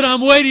that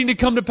I'm waiting to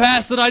come to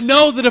pass that I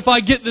know that if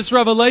I get this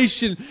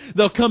revelation,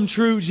 they'll come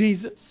true,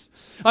 Jesus.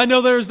 I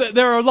know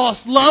there are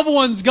lost loved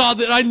ones, God,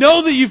 that I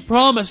know that You've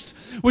promised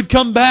would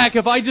come back.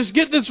 If I just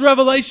get this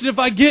revelation, if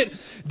I get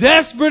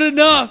desperate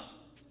enough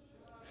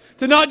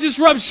to not just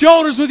rub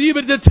shoulders with You,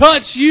 but to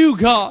touch You,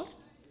 God.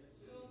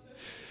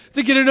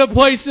 To get into a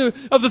place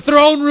of the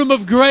throne room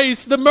of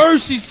grace, the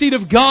mercy seat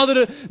of God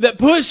that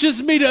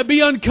pushes me to be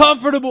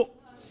uncomfortable.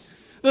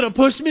 That'll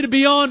push me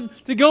to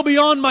go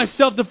beyond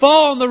myself, to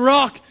fall on the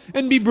rock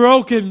and be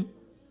broken.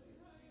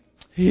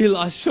 Come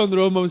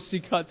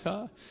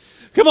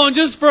on,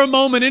 just for a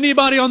moment,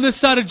 anybody on this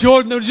side of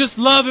Jordan that'll just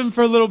love Him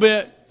for a little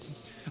bit.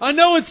 I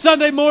know it's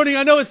Sunday morning.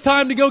 I know it's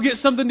time to go get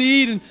something to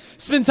eat and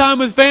spend time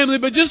with family.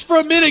 But just for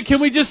a minute,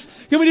 can we just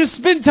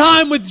spend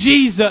time with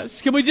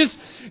Jesus? Can we just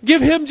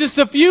give Him just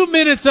a few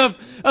minutes of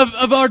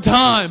our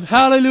time?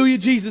 Hallelujah,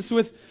 Jesus.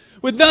 With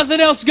nothing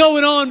else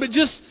going on, but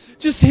just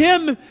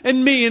Him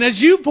and me. And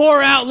as You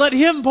pour out, let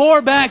Him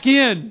pour back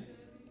in.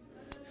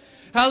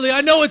 Hallelujah.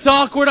 I know it's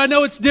awkward. I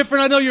know it's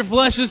different. I know your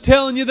flesh is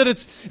telling you that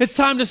it's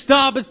time to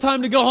stop. It's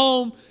time to go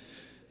home.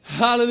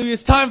 Hallelujah.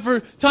 It's time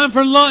for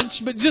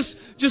lunch, but just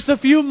a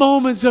few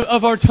moments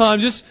of our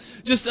time. Just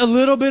a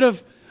little bit of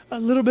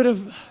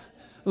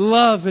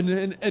love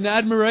and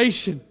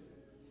admiration.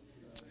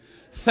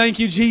 Thank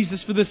You,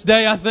 Jesus, for this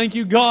day. I thank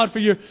You, God, for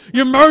your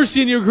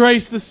mercy and Your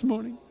grace this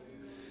morning.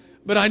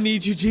 But I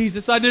need You,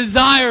 Jesus. I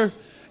desire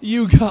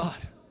You, God.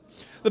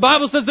 The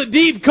Bible says that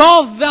deep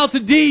calleth out to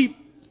deep.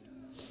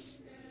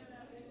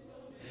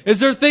 Is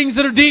there things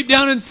that are deep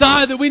down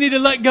inside that we need to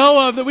let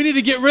go of, that we need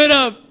to get rid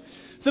of?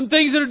 Some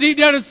things that are deep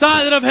down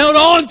inside that I've held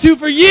on to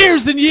for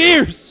years and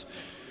years.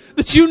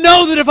 That You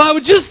know that if I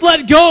would just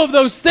let go of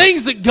those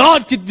things, that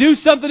God could do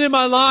something in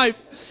my life.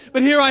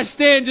 But here I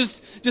stand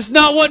just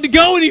not wanting to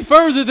go any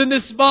further than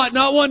this spot.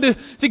 Not wanting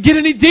to get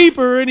any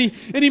deeper or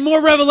any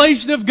more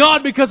revelation of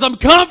God because I'm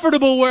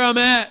comfortable where I'm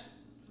at.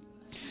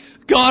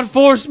 God,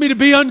 force me to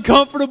be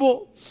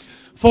uncomfortable.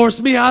 Force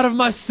me out of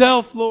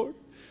myself, Lord.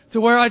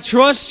 To where I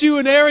trust You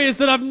in areas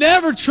that I've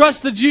never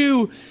trusted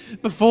You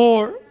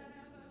before.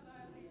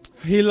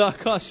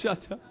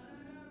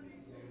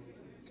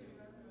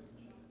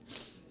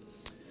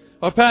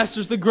 Our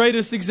pastor's the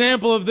greatest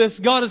example of this.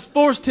 God has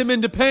forced him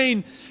into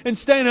pain and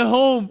staying at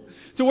home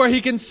to where he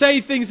can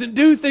say things and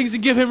do things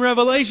and give him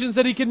revelations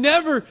that he can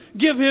never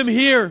give him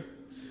here.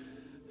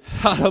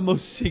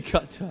 That's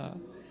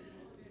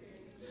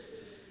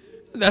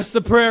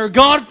the prayer.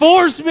 God,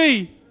 force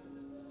me.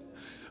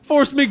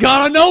 Force me,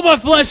 God. I know my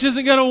flesh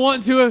isn't going to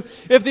want to.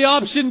 If the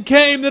option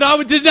came that I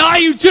would deny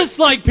You just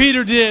like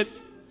Peter did.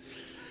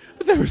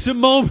 There was a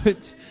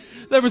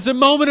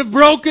moment of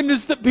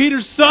brokenness that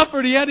Peter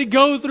suffered. He had to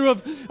go through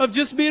of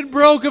just being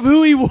broke of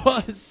who he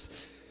was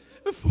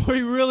before he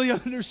really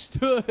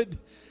understood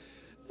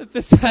that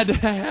this had to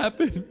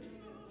happen.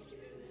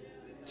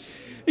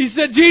 He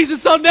said,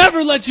 Jesus, I'll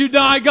never let You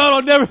die. God,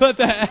 I'll never let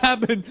that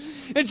happen.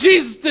 And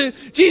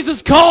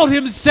Jesus called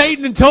him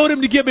Satan and told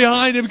him to get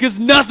behind him because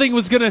nothing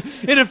was going to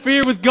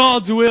interfere with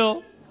God's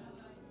will.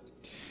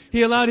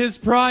 He allowed his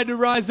pride to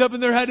rise up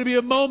and there had to be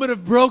a moment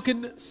of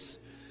brokenness.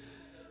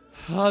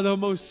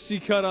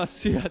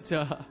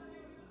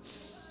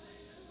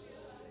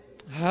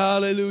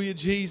 Hallelujah,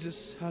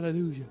 Jesus.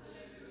 Hallelujah.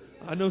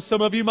 I know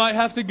some of you might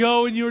have to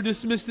go and you're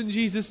dismissed in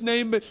Jesus'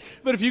 name, but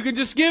if you can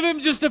just give Him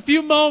just a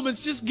few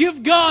moments, just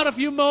give God a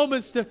few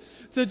moments to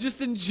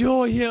just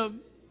enjoy Him.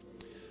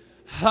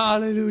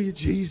 Hallelujah,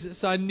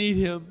 Jesus. I need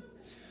Him.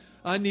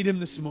 I need Him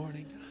this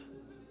morning.